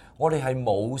啦，我哋係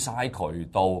冇晒渠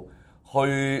道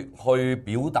去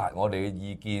表達我哋嘅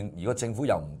意見。如果政府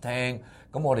又唔聽，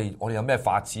咁我哋有咩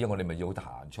法子？我哋咪要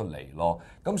行出嚟咯。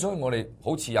咁所以我哋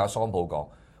好似阿桑普講。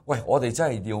喂，我哋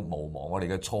真係要無忘我哋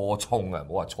嘅初衷啊！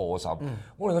唔好話初心，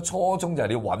我哋嘅初衷就係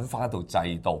你要揾翻一套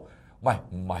制度。喂，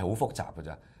唔係好複雜嘅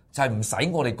啫，就係唔使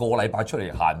我哋個禮拜出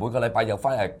嚟行，每個禮拜有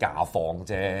翻日假放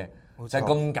啫，就係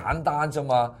咁簡單啫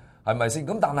嘛，係咪先？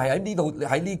咁但係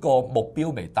喺呢個目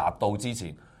標未達到之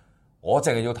前，我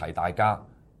淨係要提大家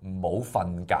唔好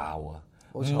瞓覺啊！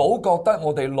唔好覺得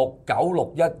我哋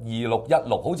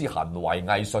69612616好似行為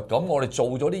藝術咁，我哋做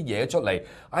咗啲嘢出嚟，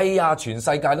哎呀，全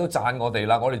世界都讚我哋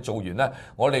啦！我哋做完咧，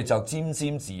我哋就沾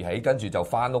沾自喜，跟住就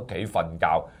翻屋企瞓覺。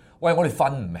喂，我哋瞓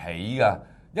唔起噶，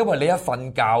因為你一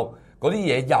瞓覺嗰啲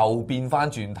嘢又變翻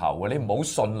轉頭嘅。你唔好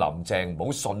信林鄭，唔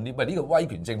好信呢個威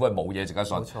權政府係冇嘢值得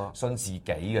信，信自己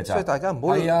嘅啫。所以大家唔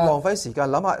好浪費時間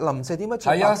諗下林鄭點解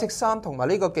着白色衫，同埋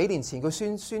呢個幾年前佢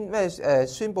宣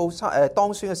佈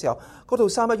當選嘅時候嗰套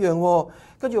衫一樣喎。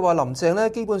跟住話林鄭咧，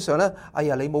基本上咧，哎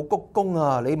呀，你冇鞠躬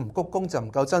啊，你唔鞠躬就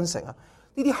唔夠真誠啊。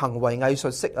呢啲行為藝術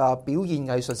式啊，表現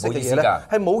藝術式嘅嘢咧，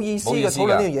係冇意思嘅。討論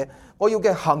呢樣嘢，我要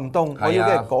嘅行動，我要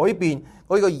嘅改變，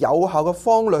我要個有效嘅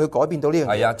方略去改變到呢樣嘢。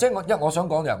係啊，即係我想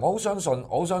講嘅，我好相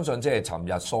信，即係尋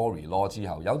日 sorry 咯之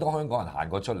後，有好多香港人行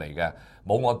過出嚟嘅，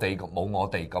冇我哋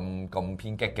咁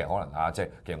偏激嘅可能啊，即係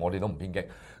其實我哋都唔偏激。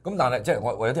咁但係即係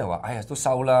我有啲人話，哎呀都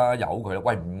收啦，由佢啦。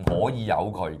喂，唔可以由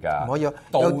佢㗎，唔可以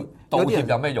道歉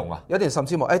有咩用啊？有啲人甚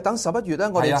至乎等11月咧，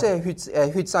我哋即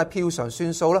係血債票償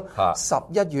算數啦。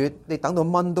11月你等到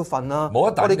蚊都瞓啦。冇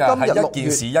得等㗎，係一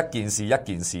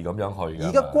件事咁樣去㗎。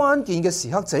而家關鍵嘅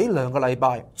時刻就呢2個禮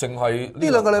拜，淨係呢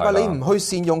2個禮拜你唔去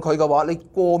善用佢嘅話，你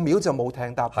過秒就冇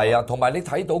艇搭。係啊，同埋你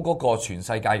睇到嗰個全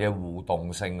世界嘅互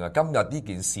動性啊！今日呢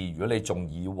件事，如果你仲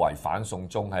以為反送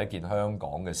中係一件香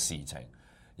港嘅事情，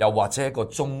又或者一個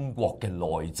中國嘅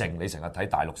內政，你成日睇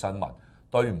大陸新聞，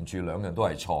對唔住，兩樣都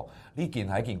係錯。呢件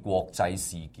係一件國際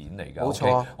事件嚟㗎。冇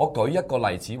錯啊。我舉一個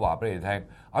例子話俾你聽，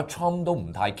阿 Trump 都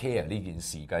唔太 care 呢件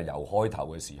事嘅，由開頭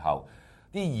嘅時候，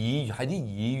啲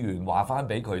議員話翻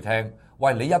俾佢聽，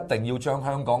喂，你一定要將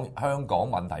香港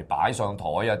問題擺上台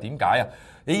啊？點解啊？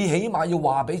你起碼要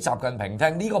話俾習近平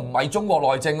聽，呢個唔係中國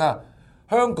內政啊！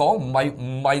香港唔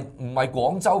係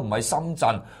廣州，唔係深圳，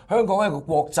香港係一個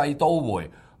國際都會。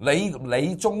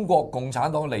你中國共產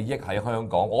黨利益喺香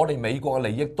港，我哋美國嘅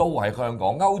利益都係香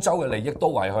港，歐洲嘅利益都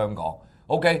係香港。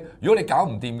OK， 如果你搞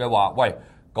唔掂嘅話，喂，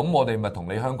咁我哋咪同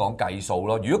你香港計數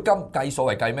咯。如果計數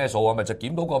係計咩數啊？咪就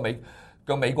檢討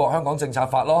個美國香港政策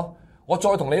法咯。我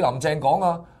再同你林鄭講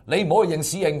啊，你唔好去認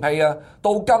屎認屁啊！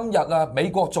到今日啊，美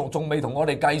國仲未同我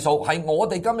哋計數，係我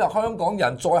哋今日香港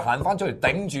人再行翻出嚟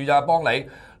頂住咋，幫你。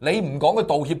你唔講佢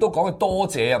道歉都講佢多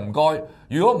謝啊，唔該。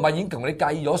如果唔係已經同你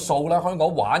計咗數啦，香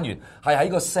港玩完係喺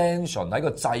個 sanction 喺個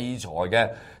制裁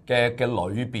嘅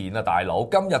裏邊啊，大佬。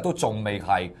今日都仲未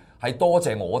係多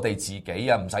謝我哋自己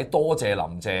啊，唔使多謝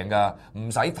林鄭噶，唔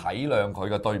使體諒佢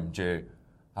嘅，對唔住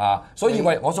啊。所以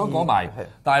喂，我想講埋，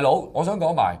大佬，我想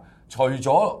講埋。除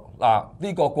咗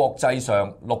呢個國際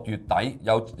上6月底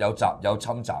有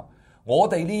侵襲，我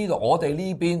哋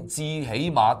呢邊至起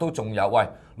碼都仲有，喂，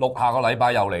下個禮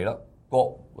拜又嚟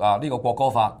啦，呢個國歌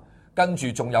法，跟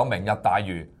住仲有明日大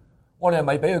嶼，我哋係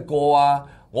咪俾佢過啊？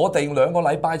我哋2個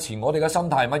禮拜前我哋嘅心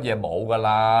態係乜嘢冇㗎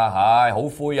啦，唉，好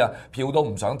灰啊，票都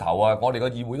唔想投啊，我哋個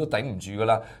議會都頂唔住㗎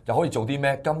啦，又可以做啲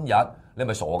咩？今日你係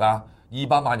咪傻㗎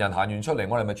？200萬人行完出嚟，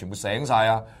我哋係咪全部醒晒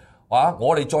啊？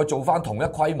我哋再做翻同一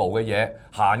規模嘅嘢，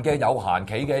行嘅有行，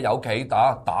企嘅有企，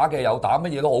打嘅有打，乜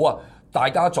嘢都好啊！大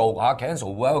家做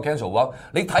cancel 會一個 cancel 會，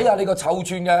你睇下你個臭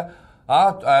串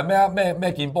嘅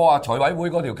咩健波啊，財委會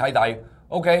嗰條契弟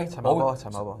 ，OK， 陳茂波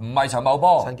唔係陳茂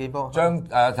波，陳健波，將呢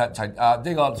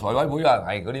個財委會啊，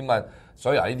係嗰啲乜，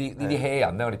所以呢啲蝦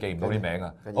人咧，我哋記唔到啲名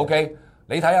啊 ，OK，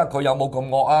 你睇下佢有冇咁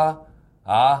惡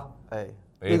啊？係。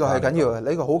呢個係緊要嘅，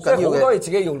呢個好緊要嘅。好多嘢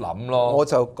自己要諗咯。我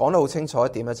就講得好清楚一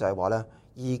點咧，就係話咧，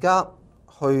而家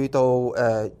去到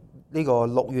呢個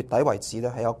6月底為止咧，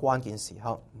係有關鍵時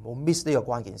刻，唔好 miss 呢個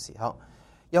關鍵時刻。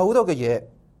有好多嘅嘢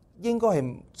應該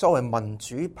係作為民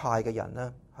主派嘅人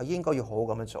咧，係應該要好好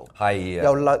咁樣做。係啊。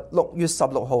由6月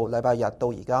16號禮拜日到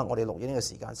而家，我哋錄影呢個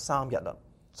時間3日啦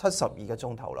，72個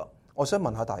鐘頭啦。我想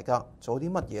問下大家做啲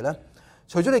乜嘢咧？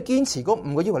除咗你堅持嗰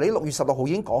5個，因為你6月16號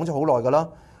已經講咗好耐㗎啦。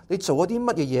你做咗啲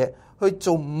乜嘢嘢去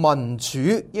做民主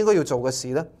應該要做嘅事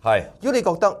咧？係。如果你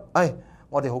覺得，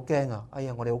我哋好驚啊！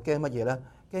我哋好驚乜嘢咧？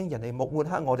驚人哋抹黑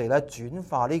我哋咧，轉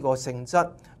化呢個性質，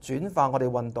轉化我哋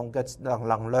運動嘅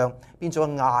能量，變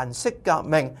咗顏色革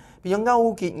命，變咗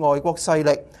勾結外國勢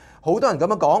力。好多人咁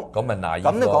樣講。咁咪難。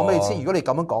咁你講俾你知，如果你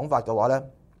咁樣講法嘅話咧，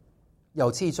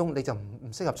由始至終你就唔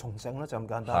適合從政啦，就咁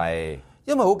簡單。係。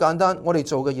因為好簡單，我哋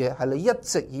做嘅嘢係你一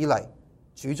直以嚟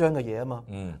主張嘅嘢啊嘛。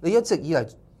你一直以嚟。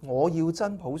我要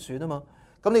真普選啊嘛，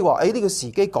咁你話呢個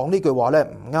時機講呢句話咧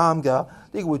唔啱㗎，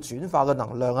呢個會轉化嘅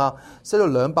能量啊，使到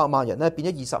200萬人咧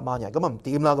變咗20萬人，咁啊唔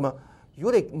掂啦咁啊！如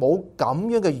果你冇咁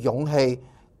樣嘅勇氣、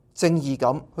正義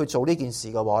感去做呢件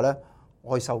事嘅話咧，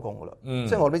我可以收工噶啦，即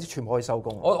係我哋全部可以收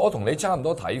工。我同你差唔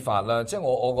多睇法啦，即係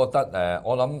我覺得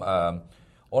我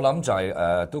諗就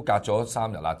係都隔咗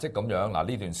3日啦，即係咁樣嗱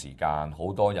呢段時間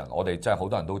好多人，我哋即係好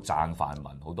多人都讚泛民，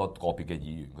好多個別嘅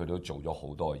議員佢都做咗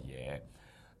好多嘢。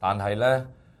但係咧，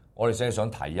我哋只係想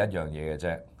提一樣嘢嘅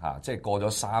啫，即係過咗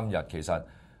3日，其實，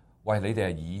喂，你哋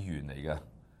係議員嚟嘅，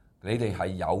你哋係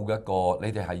有一個，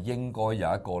你哋係應該有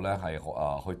一個咧係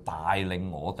去帶領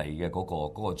我哋嘅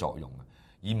嗰個作用，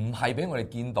而唔係俾我哋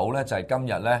見到咧就係今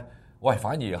日咧，喂，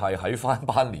反而係喺翻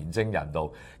班年青人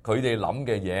度，佢哋諗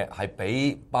嘅嘢係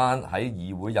比班喺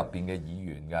議會入邊嘅議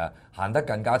員嘅行得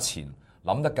更加前，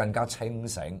諗得更加清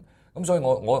醒。咁所以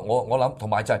我諗，同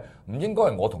埋就係唔應該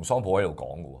係我同桑普喺度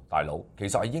講嘅喎，大佬，其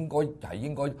實係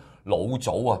應該老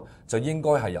早啊，就應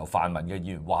該係由泛民嘅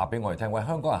議員話俾我哋聽，喂，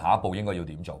香港人下一步應該要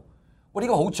點做？喂，呢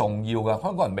個好重要㗎，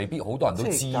香港人未必好多人都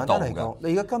知道㗎。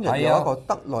你而家今日有一個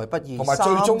得來不易，同埋最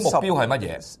終目標係乜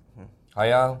嘢？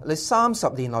係啊，你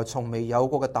30年來從未有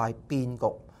過嘅大變局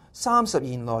，30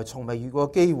年來從未遇過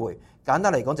嘅機會。簡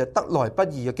單嚟講就係得來不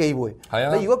易嘅機會。係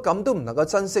啊，你如果咁都唔能夠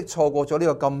珍惜，錯過咗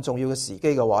呢個咁重要嘅時機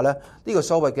嘅話咧，呢個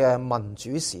所謂嘅民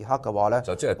主時刻嘅話咧，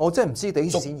就即係我真係唔知幾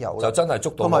時先有。就真係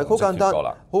捉到同埋好簡單，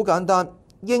好簡單。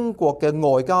英國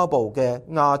嘅外交部嘅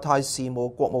亞太事務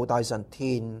國務大臣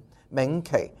田銘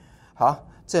琪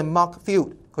即係 Mark Field，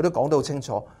 佢都講得好清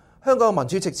楚，香港嘅民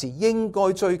主直前應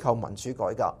該追求民主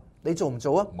改革。你做唔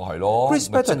做啊？咪係咯 Chris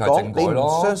Patten 講你唔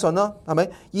相信啦，係咪？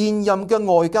現任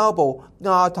嘅外交部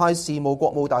亞太事務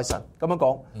國務大臣咁樣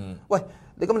講，喂，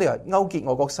你咁你又勾結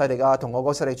外國勢力啊，同外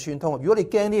國勢力串通。如果你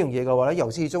驚呢樣嘢嘅話咧，由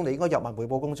始至終你應該入文匯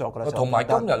報工作㗎啦。同埋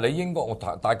今日你應該，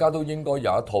大家都應該有一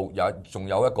套，仲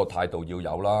有一個態度要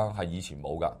有啦，係以前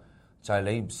冇㗎，就係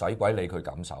你唔使鬼理佢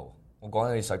感受。我講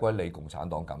緊你使鬼理共產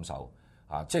黨感受。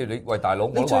即係你喂大佬，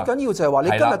你最緊要就係話你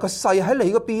今日個勢喺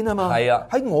你嗰邊啊嘛，係啊，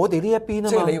喺我哋呢一邊啊嘛。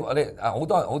即係你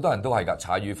好多人都係㗎，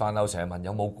茶餘飯後成日問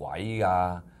有冇鬼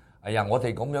㗎？哎呀，我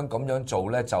哋咁樣做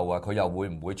咧，就話佢又會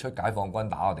唔會出解放軍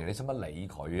打我哋？你使乜理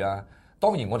佢啊？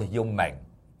當然我哋要明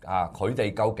佢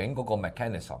哋究竟嗰個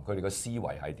mechanism， 佢哋個思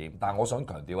維係點？但係我想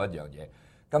強調一樣嘢，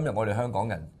今日我哋香港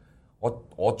人，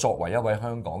我作為一位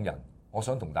香港人，我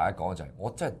想同大家講嘅就係，我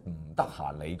真係唔得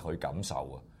閒理佢感受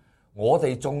啊！我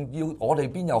哋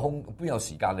邊有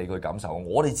時間理佢感受？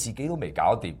我哋自己都未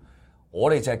搞掂，我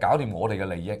哋淨係搞掂我哋嘅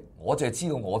利益，我淨係知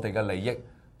道我哋嘅利益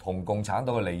同共產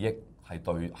黨嘅利益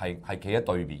係企喺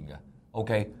對面嘅。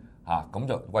OK 咁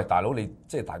就喂大佬，你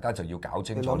即係大家就要搞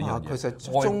清楚呢樣嘢。其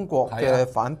實中國嘅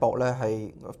反駁咧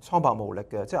係蒼白無力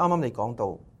嘅，即係啱啱你講到，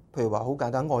譬如話好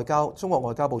簡單，中國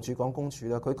外交部駐港公署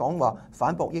啦，佢講話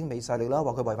反駁英美勢力啦，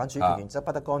話佢違反主權原則，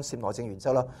不得干涉內政原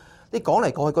則啦。你講嚟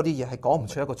講去嗰啲嘢係講唔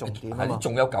出一個重點啊嘛。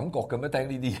仲有感覺嘅咩？聽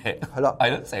呢啲嘢係啦，係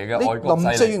咯，成個外國勢力。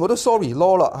林鄭月娥都 sorry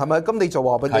囉啦，係咪？咁你就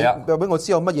話俾我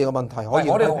知有乜嘢嘅問題可以？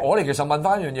我哋其實問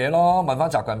翻一樣嘢咯，問翻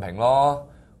習近平咯。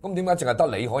咁點解淨係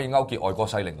得你可以勾結外國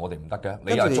勢力，我哋唔得嘅？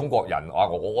你又係中國人，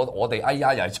我哋哎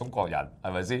呀又係中國人，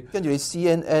係咪先？跟住你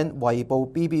CNN、衛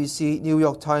報、BBC、New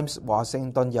York Times、華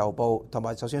盛頓郵報同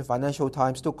埋就算 Financial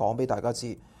Times 都講俾大家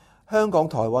知，香港、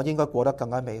台灣應該過得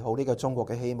更加美好。呢個中國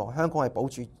嘅希望，香港係保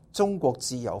住中國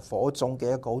自由火種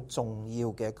嘅一個好重要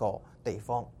嘅一個地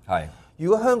方。係。如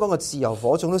果香港嘅自由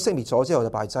火種都熄滅咗之後就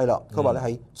敗劑啦。佢話你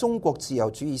係中國自由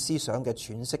主義思想嘅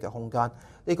喘息嘅空間，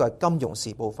呢個係《金融時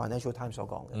報》Financial Times 所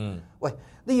講嘅。喂，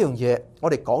呢樣嘢我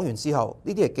哋講完之後，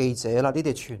呢啲係記者啦，呢啲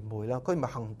係傳媒啦，佢唔係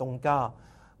行動家。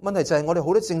問題就係我哋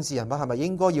好多政治人物係咪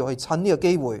應該要去趁呢個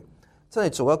機會，真係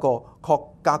做一個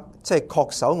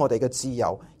確守我哋嘅自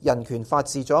由、人權、法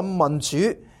治，仲有民主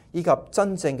以及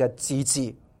真正嘅自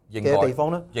治嘅地方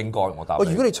呢？應該我答你。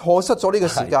如果你錯失咗呢個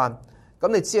時間，咁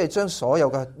你只係將所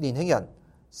有嘅年輕人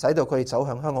使到佢哋走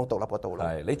向香港獨立嘅道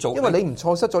路。因為你唔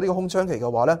錯失咗呢個空窗期嘅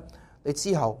話呢，你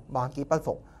之後萬劫不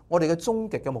復。我哋嘅終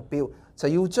極嘅目標就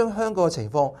要將香港嘅情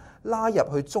況拉入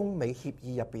去中美協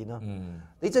議入邊啦。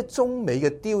你即係中美嘅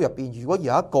deal 入邊，如果有一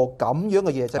個咁樣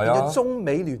嘅嘢，就變咗中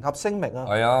美聯合聲明啊。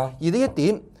而呢一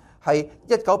點係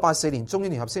1984年中英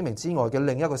聯合聲明之外嘅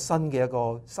另一個新嘅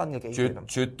紀元。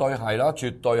絕對係啦，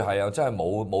絕對係啊！真係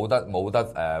冇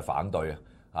得反對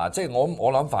啊！即係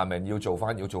我諗泛民要做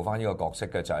翻呢個角色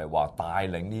嘅，就係話帶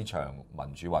領呢場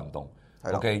民主運動。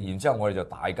OK， 然之後我哋就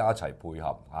大家一齊配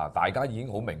合大家已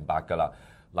經好明白㗎啦，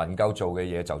能夠做嘅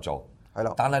嘢就做。係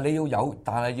啦，但係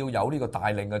要有呢個帶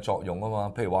領嘅作用啊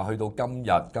嘛。譬如話去到今日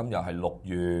係6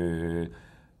月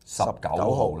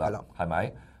19號啦，係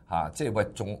咪？即係喂，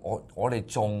我哋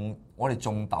仲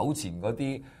糾纏嗰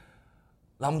啲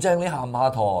林鄭，你下唔下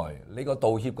台？你個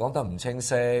道歉講得唔清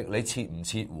晰，你撤唔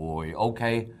撤回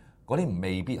 ？OK， 嗰啲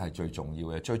未必係最重要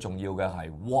嘅，最重要嘅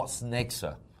係 What's next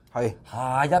啊？係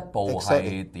下一步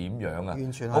係點樣啊？完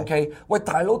全係 OK。喂，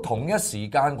大佬，同一時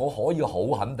間我可以好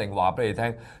肯定話俾你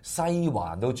聽，西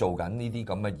環都做緊呢啲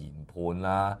咁嘅研判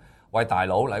啦。喂，大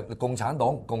佬，你共產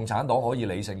黨可以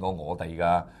理性過我哋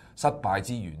噶，失敗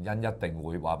之原因一定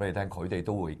會話俾你聽，佢哋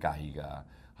都會計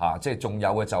噶。即係仲有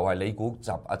嘅就係你估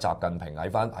習近平喺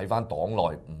翻黨內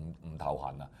唔頭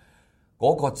痕啊？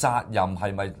嗰個責任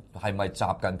係咪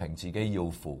習近平自己要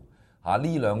負？呢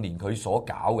2年佢所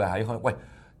搞嘅喺香喂。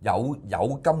有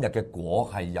今日嘅果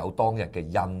係有當日嘅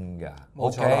因嘅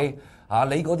，OK？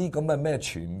你嗰啲咁嘅咩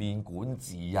全面管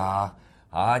治一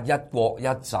國一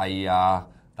制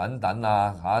等等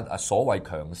所謂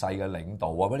強勢嘅領導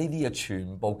呢啲嘢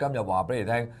全部今日話俾你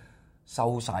聽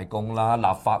收晒工啦，立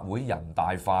法會人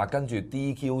大化，跟住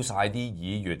DQ 晒啲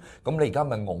議員，咁你而家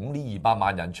咪拱呢200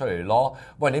萬人出嚟咯？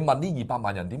喂，你問呢200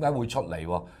萬人點解會出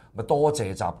嚟？咪多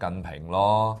謝習近平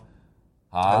咯。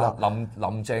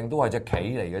林鄭都係隻棋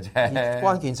嚟嘅啫。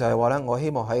關鍵就係話咧，我希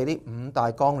望喺呢5大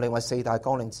綱領或4大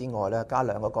綱領之外咧，加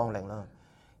2個綱領啦。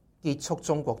結束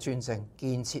中國專政，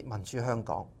建設民主香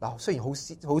港。嗱，雖然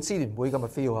好支聯會咁嘅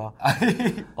feel 啊，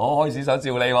我開始想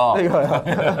照你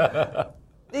喎。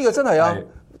呢個真係啊！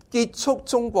結束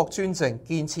中國專政，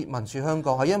建設民主香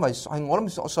港係因為係我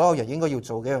諗所有人應該要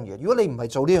做嘅一樣嘢。如果你唔係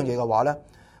做呢樣嘢嘅話咧，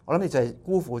我諗你就係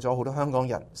辜負咗好多香港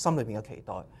人心裏邊嘅期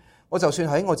待。我就算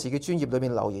喺我自己專業裏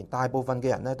面留言，大部分嘅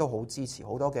人咧都好支持，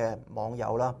好多嘅網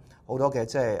友啦，好多嘅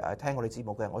即係聽我哋節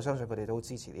目嘅人，我相信佢哋都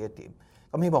支持呢一點。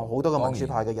咁希望好多嘅民主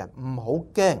派嘅人唔好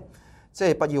驚，即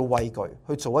係不要畏懼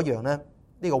去做一樣咧，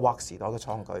呢個劃時代嘅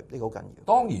創舉，呢個好緊要。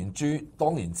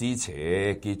當然支持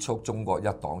結束中國一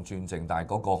黨專政，但係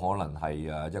嗰個可能係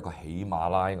一個喜馬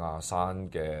拉雅山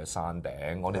嘅山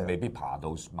頂，我哋未必爬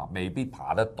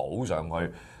得到上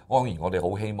去。當然我哋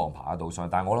好希望爬得到上去，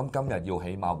但係我諗今日要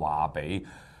起碼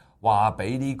話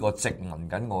俾呢個殖民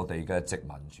緊我哋嘅殖民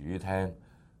主聽，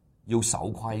要守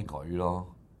規矩咯。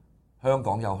香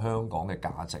港有香港嘅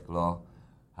價值咯。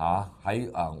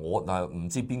我唔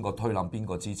知邊個推冧邊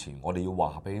個之前，我哋要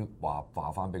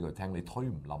話翻俾佢聽，你推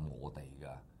唔冧我哋㗎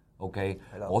 ，OK？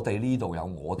我哋呢度有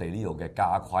我哋呢度嘅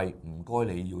家規，唔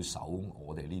該你要守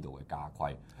我哋呢度嘅家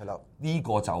規。係啦，呢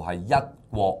個就係一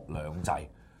國兩制。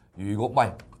如果唔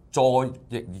係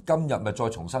今日咪再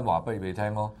重新話俾你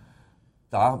聽咯。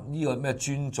呢個咩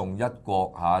尊重一國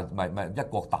唔係一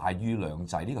國大於兩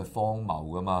制，呢個係荒謬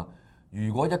㗎嘛。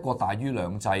如果一國大於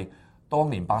兩制，當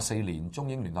年84年中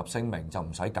英聯合聲明就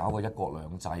唔使搞個一國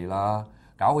兩制啦，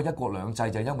搞個一國兩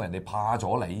制就因為人哋怕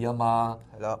咗你啊嘛。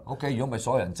係啦 ，OK， 如果咪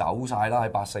所有人走晒啦喺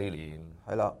84年。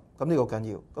係啦，咁呢個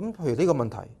緊要。咁譬如呢個問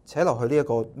題扯落去呢一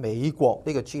個美國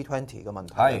呢個 G20 嘅問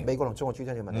題，美國同中國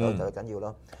G20 嘅問題就緊要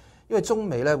啦。因為中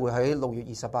美咧會喺6月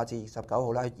28至29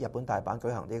號咧喺日本大阪舉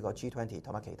行呢個 G20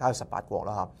 同埋其他18國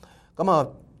啦嚇。咁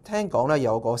聽講咧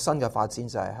有個新嘅發展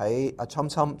就係喺阿侵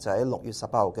就喺6月18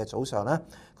號嘅早上咧，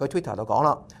佢 Twitter 度講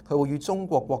啦，佢會與中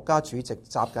國國家主席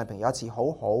習近平有一次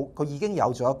佢已經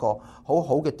有咗一個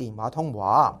好嘅電話通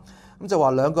話，咁就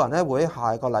話兩個人咧會喺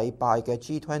下個禮拜嘅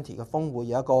G20 嘅峰會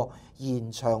有一個延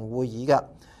長會議嘅，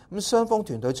咁雙方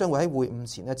團隊將會喺會晤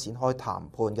前咧展開談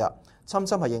判嘅。侵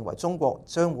係認為中國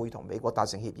將會同美國達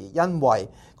成協議，因為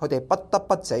佢哋不得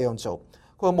不這樣做。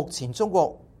佢話目前中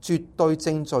國絕對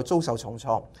正在遭受重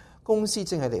創，公司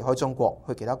正係離開中國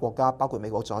去其他國家，包括美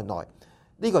國在內。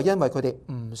呢個因為佢哋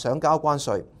唔想交關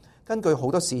稅。根據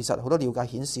好多事實、好多了解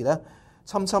顯示咧，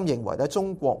侵認為咧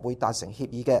中國會達成協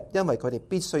議嘅，因為佢哋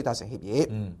必須達成協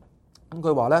議。咁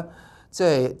佢話咧，即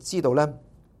係知道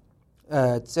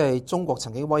咧，即係中國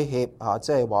曾經威脅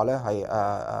即係話咧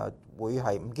係會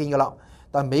係唔見㗎啦。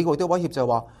但係美國亦都威脅就係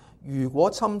話，如果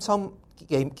侵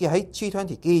喺 G20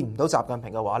 見唔到習近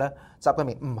平嘅話咧，習近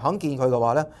平唔肯見佢嘅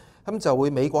話咧，咁就會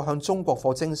美國向中國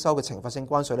貨徵收嘅懲罰性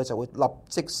關稅咧就會立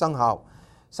即生效。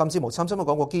甚至無侵都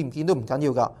講過，見唔見都唔緊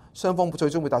要㗎，雙方最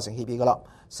終會達成協議㗎啦。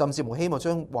甚至無希望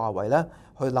將華為咧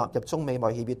去納入中美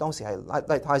貿易協議，當時係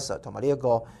拉泰瑟同埋呢一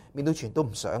個面對全都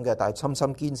唔想嘅，但係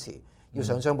侵堅持要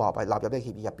想將華為納入呢個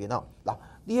協議入邊啦。嗱，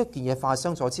呢一件嘢發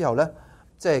生咗之後咧，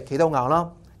即係企到硬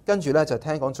啦。跟住咧就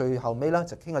聽講最後尾咧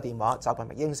就傾個電話，習近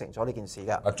平應承咗呢件事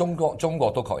嘅。中國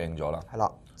都確認咗啦，係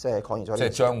啦，即係確認咗。即係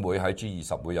將會喺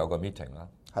G20 會有個 meeting 啦，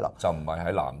係啦，就唔係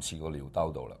喺南次個寮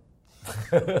兜度啦。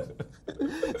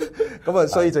咁啊，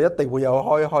所以就一定會有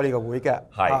開呢個會嘅。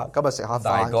係，今日食下飯，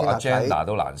但係個 agenda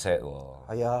都難 set 喎。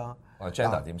係啊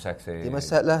，agenda 點 set 先？點樣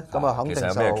set 咧？咁啊，肯定就其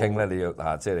實有咩傾咧？你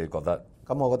要即係你覺得？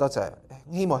咁我覺得就係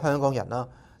希望香港人啦，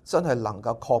真係能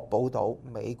夠確保到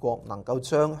美國能夠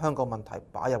將香港問題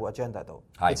擺入個 agenda 度。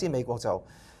你知美國就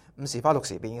5時花6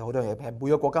時變嘅好多嘢，每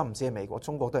個國家唔止係美國，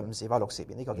中國都係5時花6時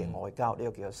變。呢個叫外交，呢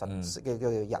個叫叫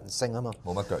人性啊嘛。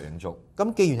冇乜腳影足。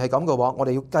咁既然係咁嘅話，我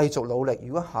哋要繼續努力。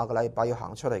如果下個禮拜要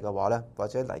行出嚟嘅話咧，或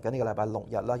者嚟緊呢個禮拜6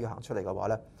日啦，要行出嚟嘅話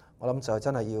咧，我諗就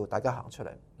真係要大家行出嚟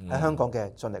喺香港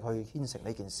嘅盡力去牽成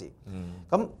呢件事。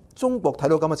咁中國睇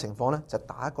到咁嘅情況咧，就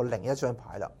打另一張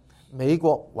牌啦。美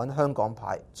國揾香港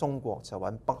牌，中國就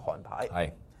揾北韓牌。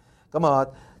係咁啊，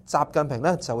習近平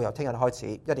咧就會由聽日開始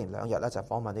1連2日咧就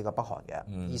訪問呢個北韓嘅。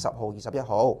20號、21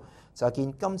號就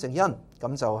見金正恩，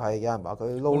咁就係有人話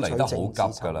佢撈取政治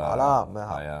籌碼啦。咁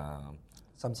啊，係啊，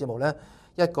甚至乎咧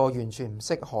一個完全唔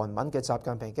識韓文嘅習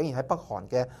近平，竟然喺北韓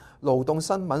嘅勞動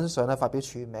新聞上咧發表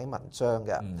署名文章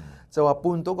嘅，就話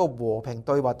半島個和平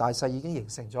對話大勢已經形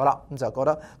成咗啦。咁就覺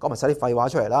得講埋晒啲廢話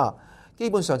出嚟啦。基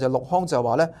本上就陸康就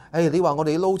話咧，你話我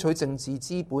哋撈取政治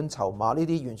資本籌碼呢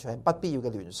啲完全係不必要嘅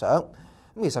聯想。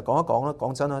咁其實講一講啦，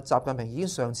講真啦，習近平已經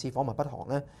上次訪問北韓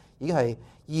咧，已經係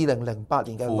2008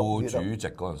年嘅6月。副主席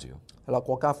嗰陣時係啦，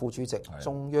國家副主席、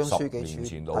中央書記處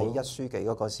第一書記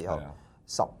嗰個時候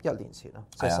，11年前啦，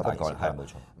即係11年前係冇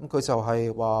錯。咁佢就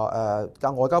係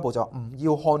話外交部就話唔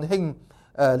要看輕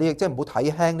呢，即係唔好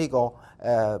睇輕呢個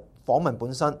訪問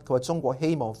本身。佢話中國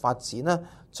希望發展呢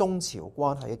中朝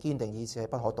關係嘅堅定意志係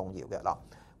不可動搖嘅。嗱，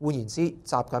換言之，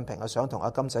習近平係想同阿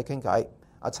金仔傾偈，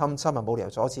阿侵啊冇理由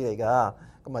阻止你㗎，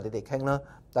咁啊你哋傾啦。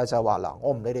但係就係話嗱，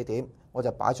我唔理你點，我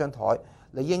就擺張台，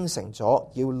你應承咗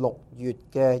要6月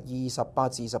嘅28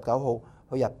至29號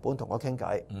去日本同我傾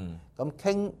偈。咁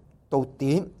傾到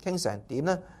點，傾成點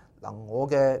咧？嗱，我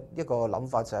嘅一個諗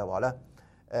法就係話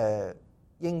咧，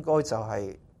應該就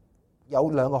係有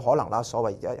兩個可能啦，所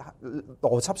謂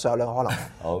邏輯上有兩個可能。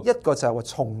好，一個就係話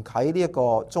重啟呢一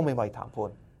個中美貿易談判，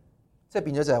即係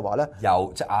變咗就係話咧，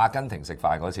又即係阿根廷食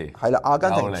飯嗰次，係啦，阿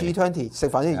根廷 G20 食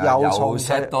飯又重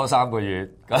set 多3個月，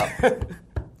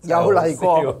又嚟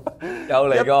過，又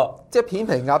嚟過，即係片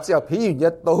皮鴨之後片完一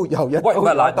刀又一刀。喂，唔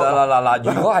係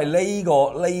嗱，如果係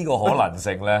呢個可能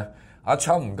性咧，阿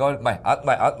Trump 唔該，唔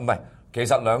係，其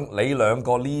實你兩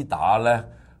個 leader 咧。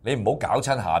你唔好搞親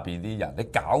下邊啲人，你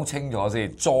搞清楚先，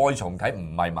再重啟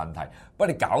唔係問題。不過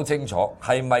你搞清楚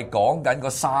係咪講緊嗰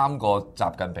3個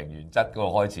習近平原則嗰個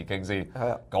開始傾先？係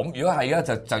啊。咁如果係啊，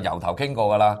就由頭傾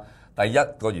過㗎啦。第一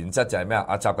個原則就係咩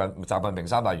啊？習近平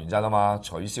3大原則啊嘛，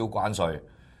取消關稅，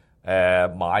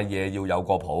買嘢要有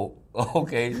個譜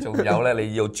 ，OK， 仲有咧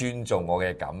你要尊重我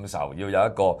嘅感受，要有一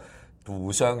個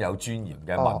互相有尊嚴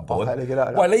嘅文本。你記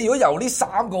得？喂，你如果由呢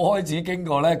3個開始經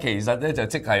過咧，其實咧就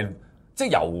即係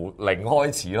由零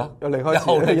開始咯，由零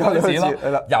開始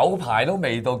咯，有排都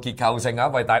未到結構性啊！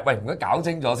喂，唔該搞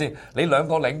清楚先，你兩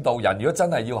個領導人如果真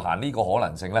係要行呢個可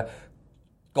能性咧，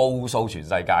告訴全世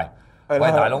界，喂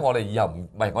大佬，我哋以後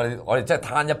唔係我哋真係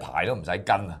攤一排都唔使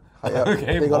跟啊！係啊，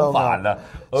你覺得煩啊？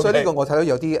所以呢個我睇到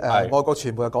有啲外國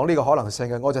傳媒係講呢個可能性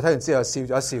嘅，我就睇完之後笑咗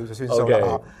一笑就算數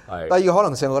啦。第二個可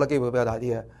能性，我覺得機會比較大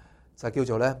啲嘅，就係叫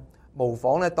做咧。模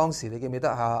仿咧，當時你記唔記得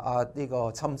呢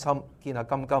個侵見阿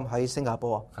金喺新加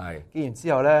坡啊？係見完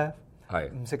之後咧，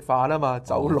唔食飯啊嘛，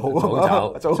走佬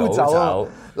啊，早走啊！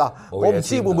嗱，我唔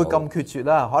知會唔會咁決絕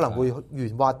啦，可能會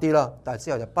圓滑啲啦，但係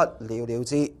之後就不了了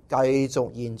之，繼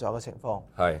續現在嘅情況。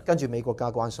係跟住美國加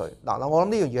關稅。嗱，我諗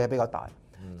呢樣嘢係比較大。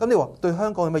咁你話對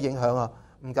香港有咩影響啊？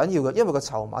唔緊要嘅，因為個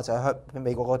籌碼就喺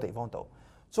美國嗰個地方度，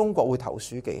中國會投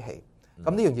鼠忌器。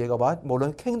咁呢樣嘢嘅話，無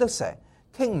論傾得成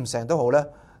傾唔成都好咧。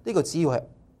呢個只要係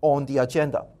on the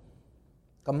agenda，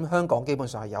 咁香港基本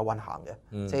上係有運行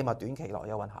嘅，即係話短期內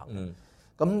有運行嘅。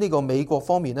咁呢個美國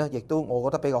方面咧，亦都我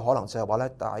覺得比較可能就係話咧，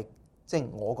但係即係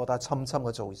我覺得侵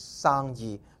嘅做生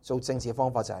意、做政治嘅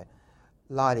方法就係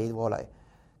拉你過嚟，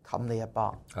冚你一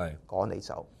巴，趕你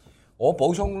走。我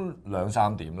補充2、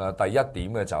3點啦。第一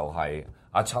點嘅就係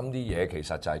阿侵啲嘢其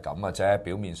實就係咁嘅啫，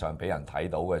表面上俾人睇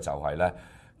到嘅就係咧。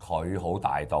佢好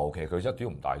大度，其實佢一啲都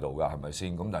唔大度㗎，係咪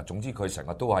先？咁但係總之佢成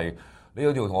日都係你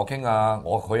要同我傾啊，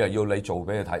佢又要你做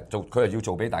俾佢睇，佢又要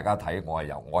做俾大家睇。我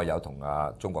係有同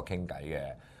中國傾偈嘅，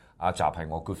阿習係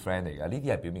我 good friend 嚟嘅，呢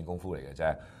啲係表面功夫嚟嘅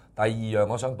啫。第二樣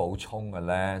我想補充嘅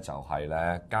咧，就係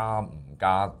咧加唔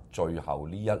加最後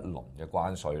呢一輪嘅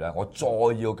關稅咧，我再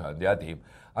要強調一點，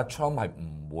阿 Trump 係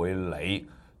唔會理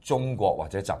中國或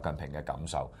者習近平嘅感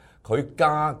受。佢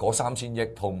加嗰3000億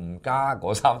同唔加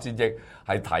嗰3000億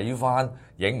係睇翻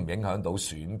影唔影響到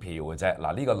選票嘅啫。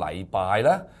嗱，呢個禮拜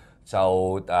咧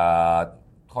就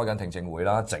開緊聽證會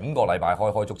啦，整個禮拜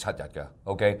開足7日嘅。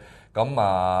OK， 咁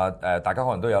大家可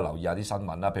能都有留意下啲新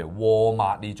聞啦，譬如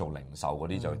Walmart 呢做零售嗰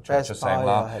啲就出聲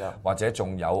啦，或者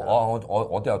仲有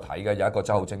我都有睇嘅，有一個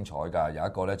真係好精彩㗎，有一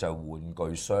個咧就係玩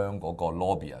具商嗰個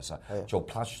lobbyist 做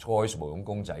plush toys 無用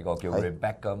公仔個叫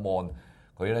Rebecca Mon。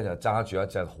佢咧就揸住一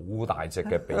隻好大隻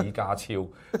嘅比加超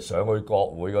上去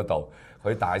國會嗰度，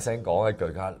佢大聲講一句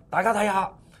㗎，大家睇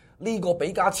下呢個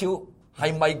比加超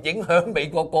係咪影響美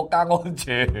國國家安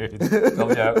全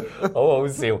咁樣，好好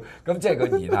笑。咁即係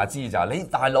佢言下之意就係你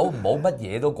大佬唔好乜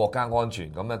嘢都國家安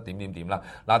全咁樣點啦。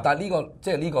嗱，但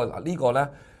係呢個咧。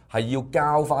係要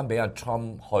交翻俾阿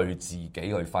Trump 去自己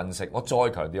去分析。我再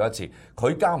強調一次，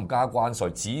佢加唔加關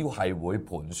稅，只要係會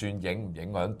盤算影唔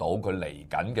影響到佢嚟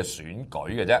緊嘅選舉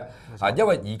嘅啫。因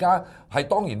為而家係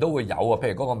當然都會有啊，譬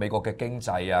如嗰個美國嘅經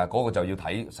濟啊，嗰個就要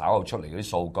睇稍後出嚟嗰啲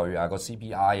數據啊，個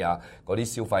CPI 啊，嗰啲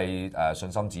消費信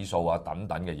心指數啊等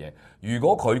等嘅嘢。如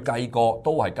果佢計過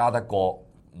都係加得過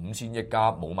5000億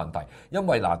加冇問題，因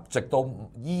為直到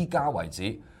依家為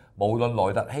止。無論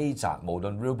萊特希澤，無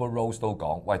論 Wilbur Ross 都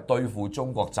講，喂，對付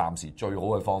中國暫時最好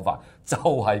嘅方法就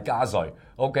係加稅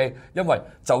 ，OK？ 因為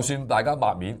就算大家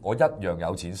抹面，我一樣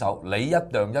有錢收，你一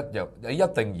樣，你一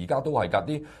定而家都係㗎，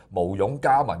啲無傭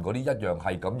加民嗰啲一樣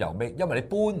係咁由尾，因為你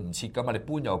搬唔切㗎嘛，你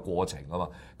搬有個過程啊嘛，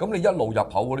咁你一路入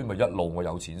口嗰啲咪一路我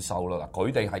有錢收啦。嗱，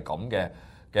佢哋係咁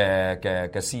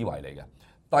嘅思維嚟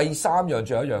嘅。第三樣，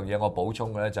最後一樣嘢我補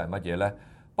充嘅咧就係乜嘢咧？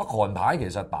北韓牌其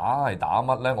實打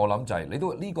乜咧？我諗就係你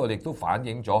都呢個亦都反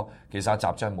映咗，其實阿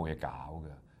習真係冇嘢搞嘅。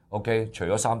OK， 除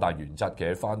咗3大原則，其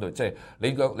實翻到即係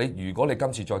你如果你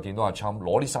今次再見到阿 Trump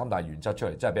攞呢3大原則出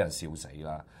嚟，真係俾人笑死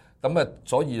啦。咁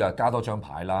所以就加多張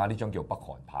牌啦，呢張叫北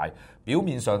韓牌。表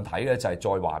面上睇咧就係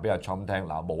再話俾阿 Trump 聽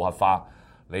嗱，無核化，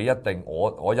你一定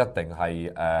我一定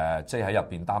係即係喺入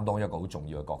邊擔當一個好重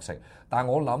要嘅角色。但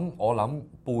係我諗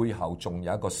背後仲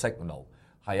有一個 signal。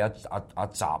係阿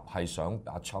習係想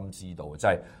阿 Trump 知道嘅，就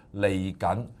係嚟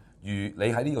緊如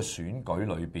你喺呢個選舉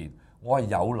裏邊，我係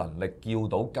有能力叫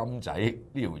到金仔呢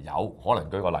條友，可能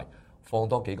舉個例，放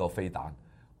多幾個飛彈，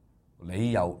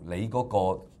你嗰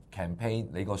個 campaign，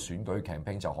 你個選舉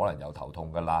campaign 就可能有頭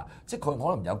痛㗎啦。即係佢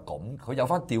可能有咁，佢有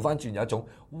翻調翻轉有一種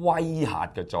威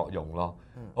嚇嘅作用咯。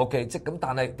OK， 即係咁，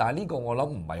但係呢個我諗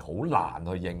唔係好難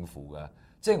去應付嘅。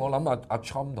即係我諗阿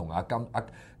Trump 同阿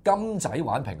金仔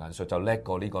玩平衡術就叻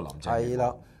過呢個林鄭。係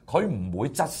啦。佢唔會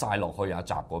側晒落去阿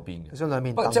習嗰邊嘅，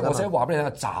即係我想話俾你聽，阿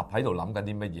習喺度諗緊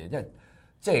啲乜嘢？因為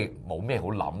即係冇咩好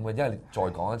諗嘅，因為再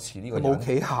講一次呢個人冇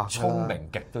企下，聰明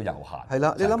極都有限。係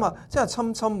啦，你諗下，即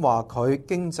係侵話佢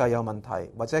經濟有問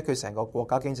題，或者佢成個國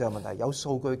家經濟有問題，有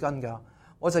數據跟㗎。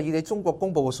我就以你中國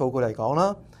公佈嘅數據嚟講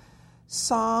啦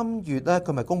，3月咧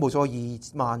佢咪公佈咗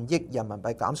2萬億人民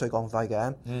幣減稅降費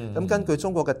嘅。咁根據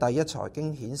中國嘅第一財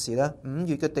經顯示咧，5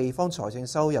月嘅地方財政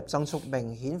收入增速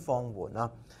明顯放緩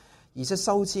啊。而且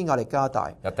收支壓力加大，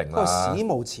一定啦。史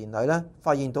無前例咧，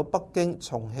發現到北京、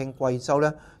重慶、貴州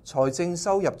咧財政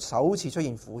收入首次出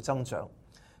現負增長。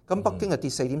咁北京係跌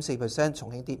4.4%，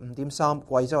重慶跌5.3%，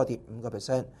貴州係跌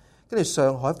5%。跟住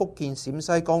上海、福建、陝西、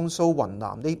江蘇、雲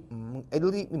南呢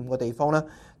5個地方咧，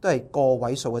都係個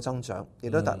位數嘅增長，亦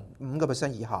都達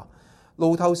5% 以下。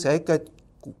路透社嘅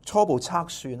初步測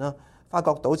算啦，發覺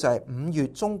到就係5月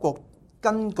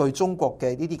根據中國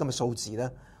嘅呢啲咁嘅數字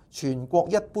咧。全國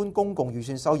一般公共預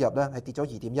算收入咧係跌咗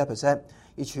2.1%，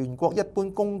而全國一般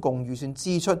公共預算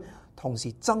支出同時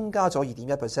增加咗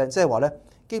2.1%，即係話咧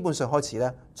基本上開始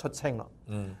咧出清啦。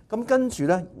咁跟住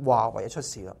咧華為就出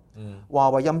事啦。華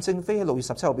為任正非喺6月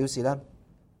17號表示咧，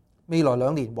未來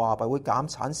2年華為會減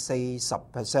產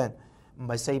40%，唔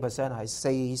係4%，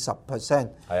係40%。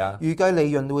係啊，預計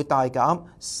利潤會大減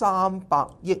300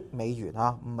億美元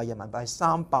啊，唔係人民幣，係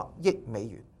300億美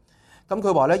元。咁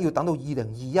佢話咧要等到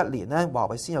2021年咧，華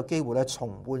為先有機會咧重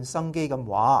煥生機咁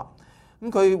話。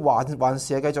咁佢還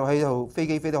是係繼續喺度飛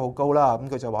機飛得好高啦。咁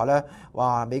佢就話咧，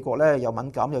哇美國咧又敏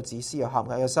感又自私又狹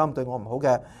隘又心對我唔好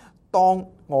嘅。當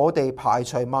我哋排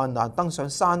除萬難登上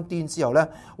山巔之後咧，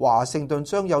華盛頓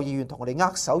將有意願同我哋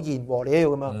握手言和了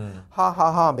咁樣。哈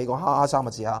哈哈！美國哈哈3個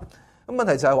字啊。咁問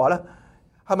題就係話咧，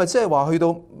係咪即係話去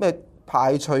到咩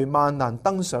排除萬難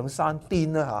登上山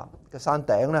巔咧嚇嘅山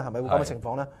頂咧？係咪會咁嘅情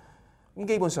況咧？咁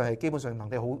基本上能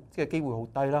力好，即係機會好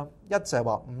低啦。一就係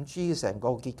話5G 成個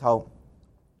結構，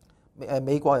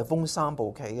美國係封3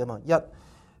步棋嘅嘛。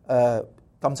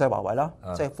禁制華為啦，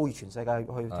即係呼籲全世界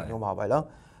去停用華為啦。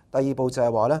第二步就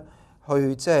係話咧，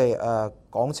去即係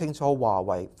講清楚華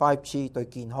為 5G 對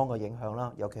健康嘅影響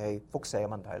啦，尤其係輻射嘅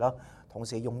問題啦。同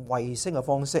時用衛星嘅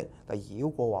方式嚟繞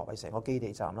過華為成個基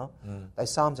地站啦。第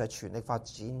三就係全力發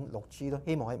展6G 啦，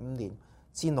希望喺5年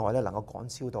之內咧能夠趕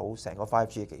超到成個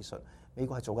 5G 嘅技術。美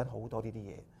國係做緊好多呢啲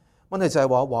嘢，問題就係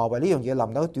話華為呢樣嘢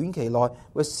能夠短期內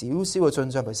會少少嘅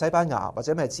進帳，譬如西班牙或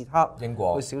者咩捷克、英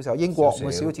國會少少，英國會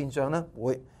少少戰仗咧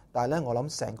會，但係咧我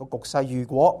諗成個局勢如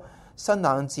果新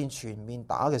冷戰全面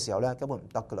打嘅時候咧根本唔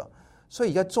得噶啦，所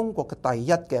以而家中國嘅第一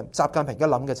嘅習近平而家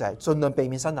諗嘅就係盡量避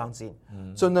免新冷戰，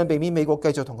盡量避免美國繼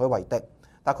續同佢為敵，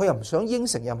但佢又唔想應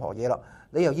承任何嘢啦，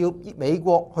你又要美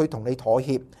國去同你妥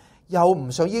協，又唔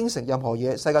想應承任何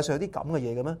嘢，世界上有啲咁嘅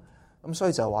嘢嘅咩？咁所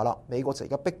以就話啦，美國就而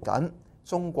家逼緊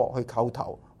中國去叩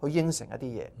頭，去應承一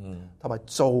啲嘢，同埋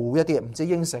做一啲嘢，唔知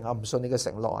應承啊，唔信你嘅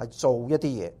承諾，係做一啲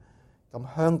嘢。咁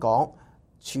香港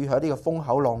處喺呢個風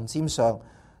口浪尖上，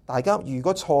大家如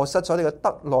果錯失咗呢個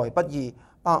得來不易、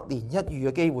百年一遇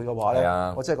嘅機會嘅話咧，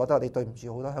我真係覺得你對唔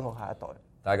住好多香港下一代。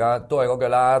大家都係嗰句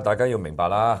啦，大家要明白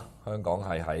啦，香港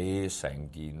係喺成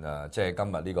件即係今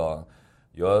日呢個。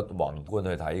如果宏觀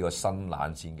去睇呢個新冷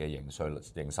戰嘅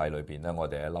形勢裏邊咧，我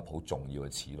哋係一粒好重要嘅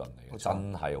齒輪嚟嘅，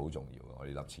真係好重要嘅，我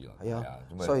呢粒齒輪。係啊，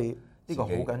所以呢個好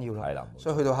緊要啦。係啦，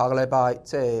所以去到下個禮拜，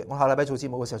即係我下禮拜做節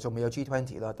目嘅時候，仲未有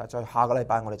G20 啦，但係在下個禮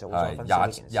拜我哋就會再分析呢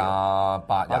件事。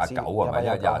28、29係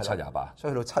咪？27、28。所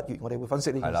以去到7月，我哋會分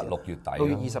析呢件事。係啦，6月底。6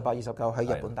月28、29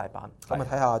喺日本大阪，咁啊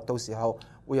睇下到時候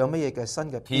會有乜嘢嘅新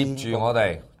嘅變。貼住我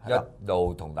哋一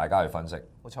路同大家去分析。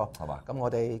冇錯，好嘛？咁我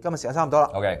哋今日時間差唔多啦。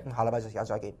OK，咁下禮拜就時間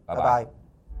再見，拜拜。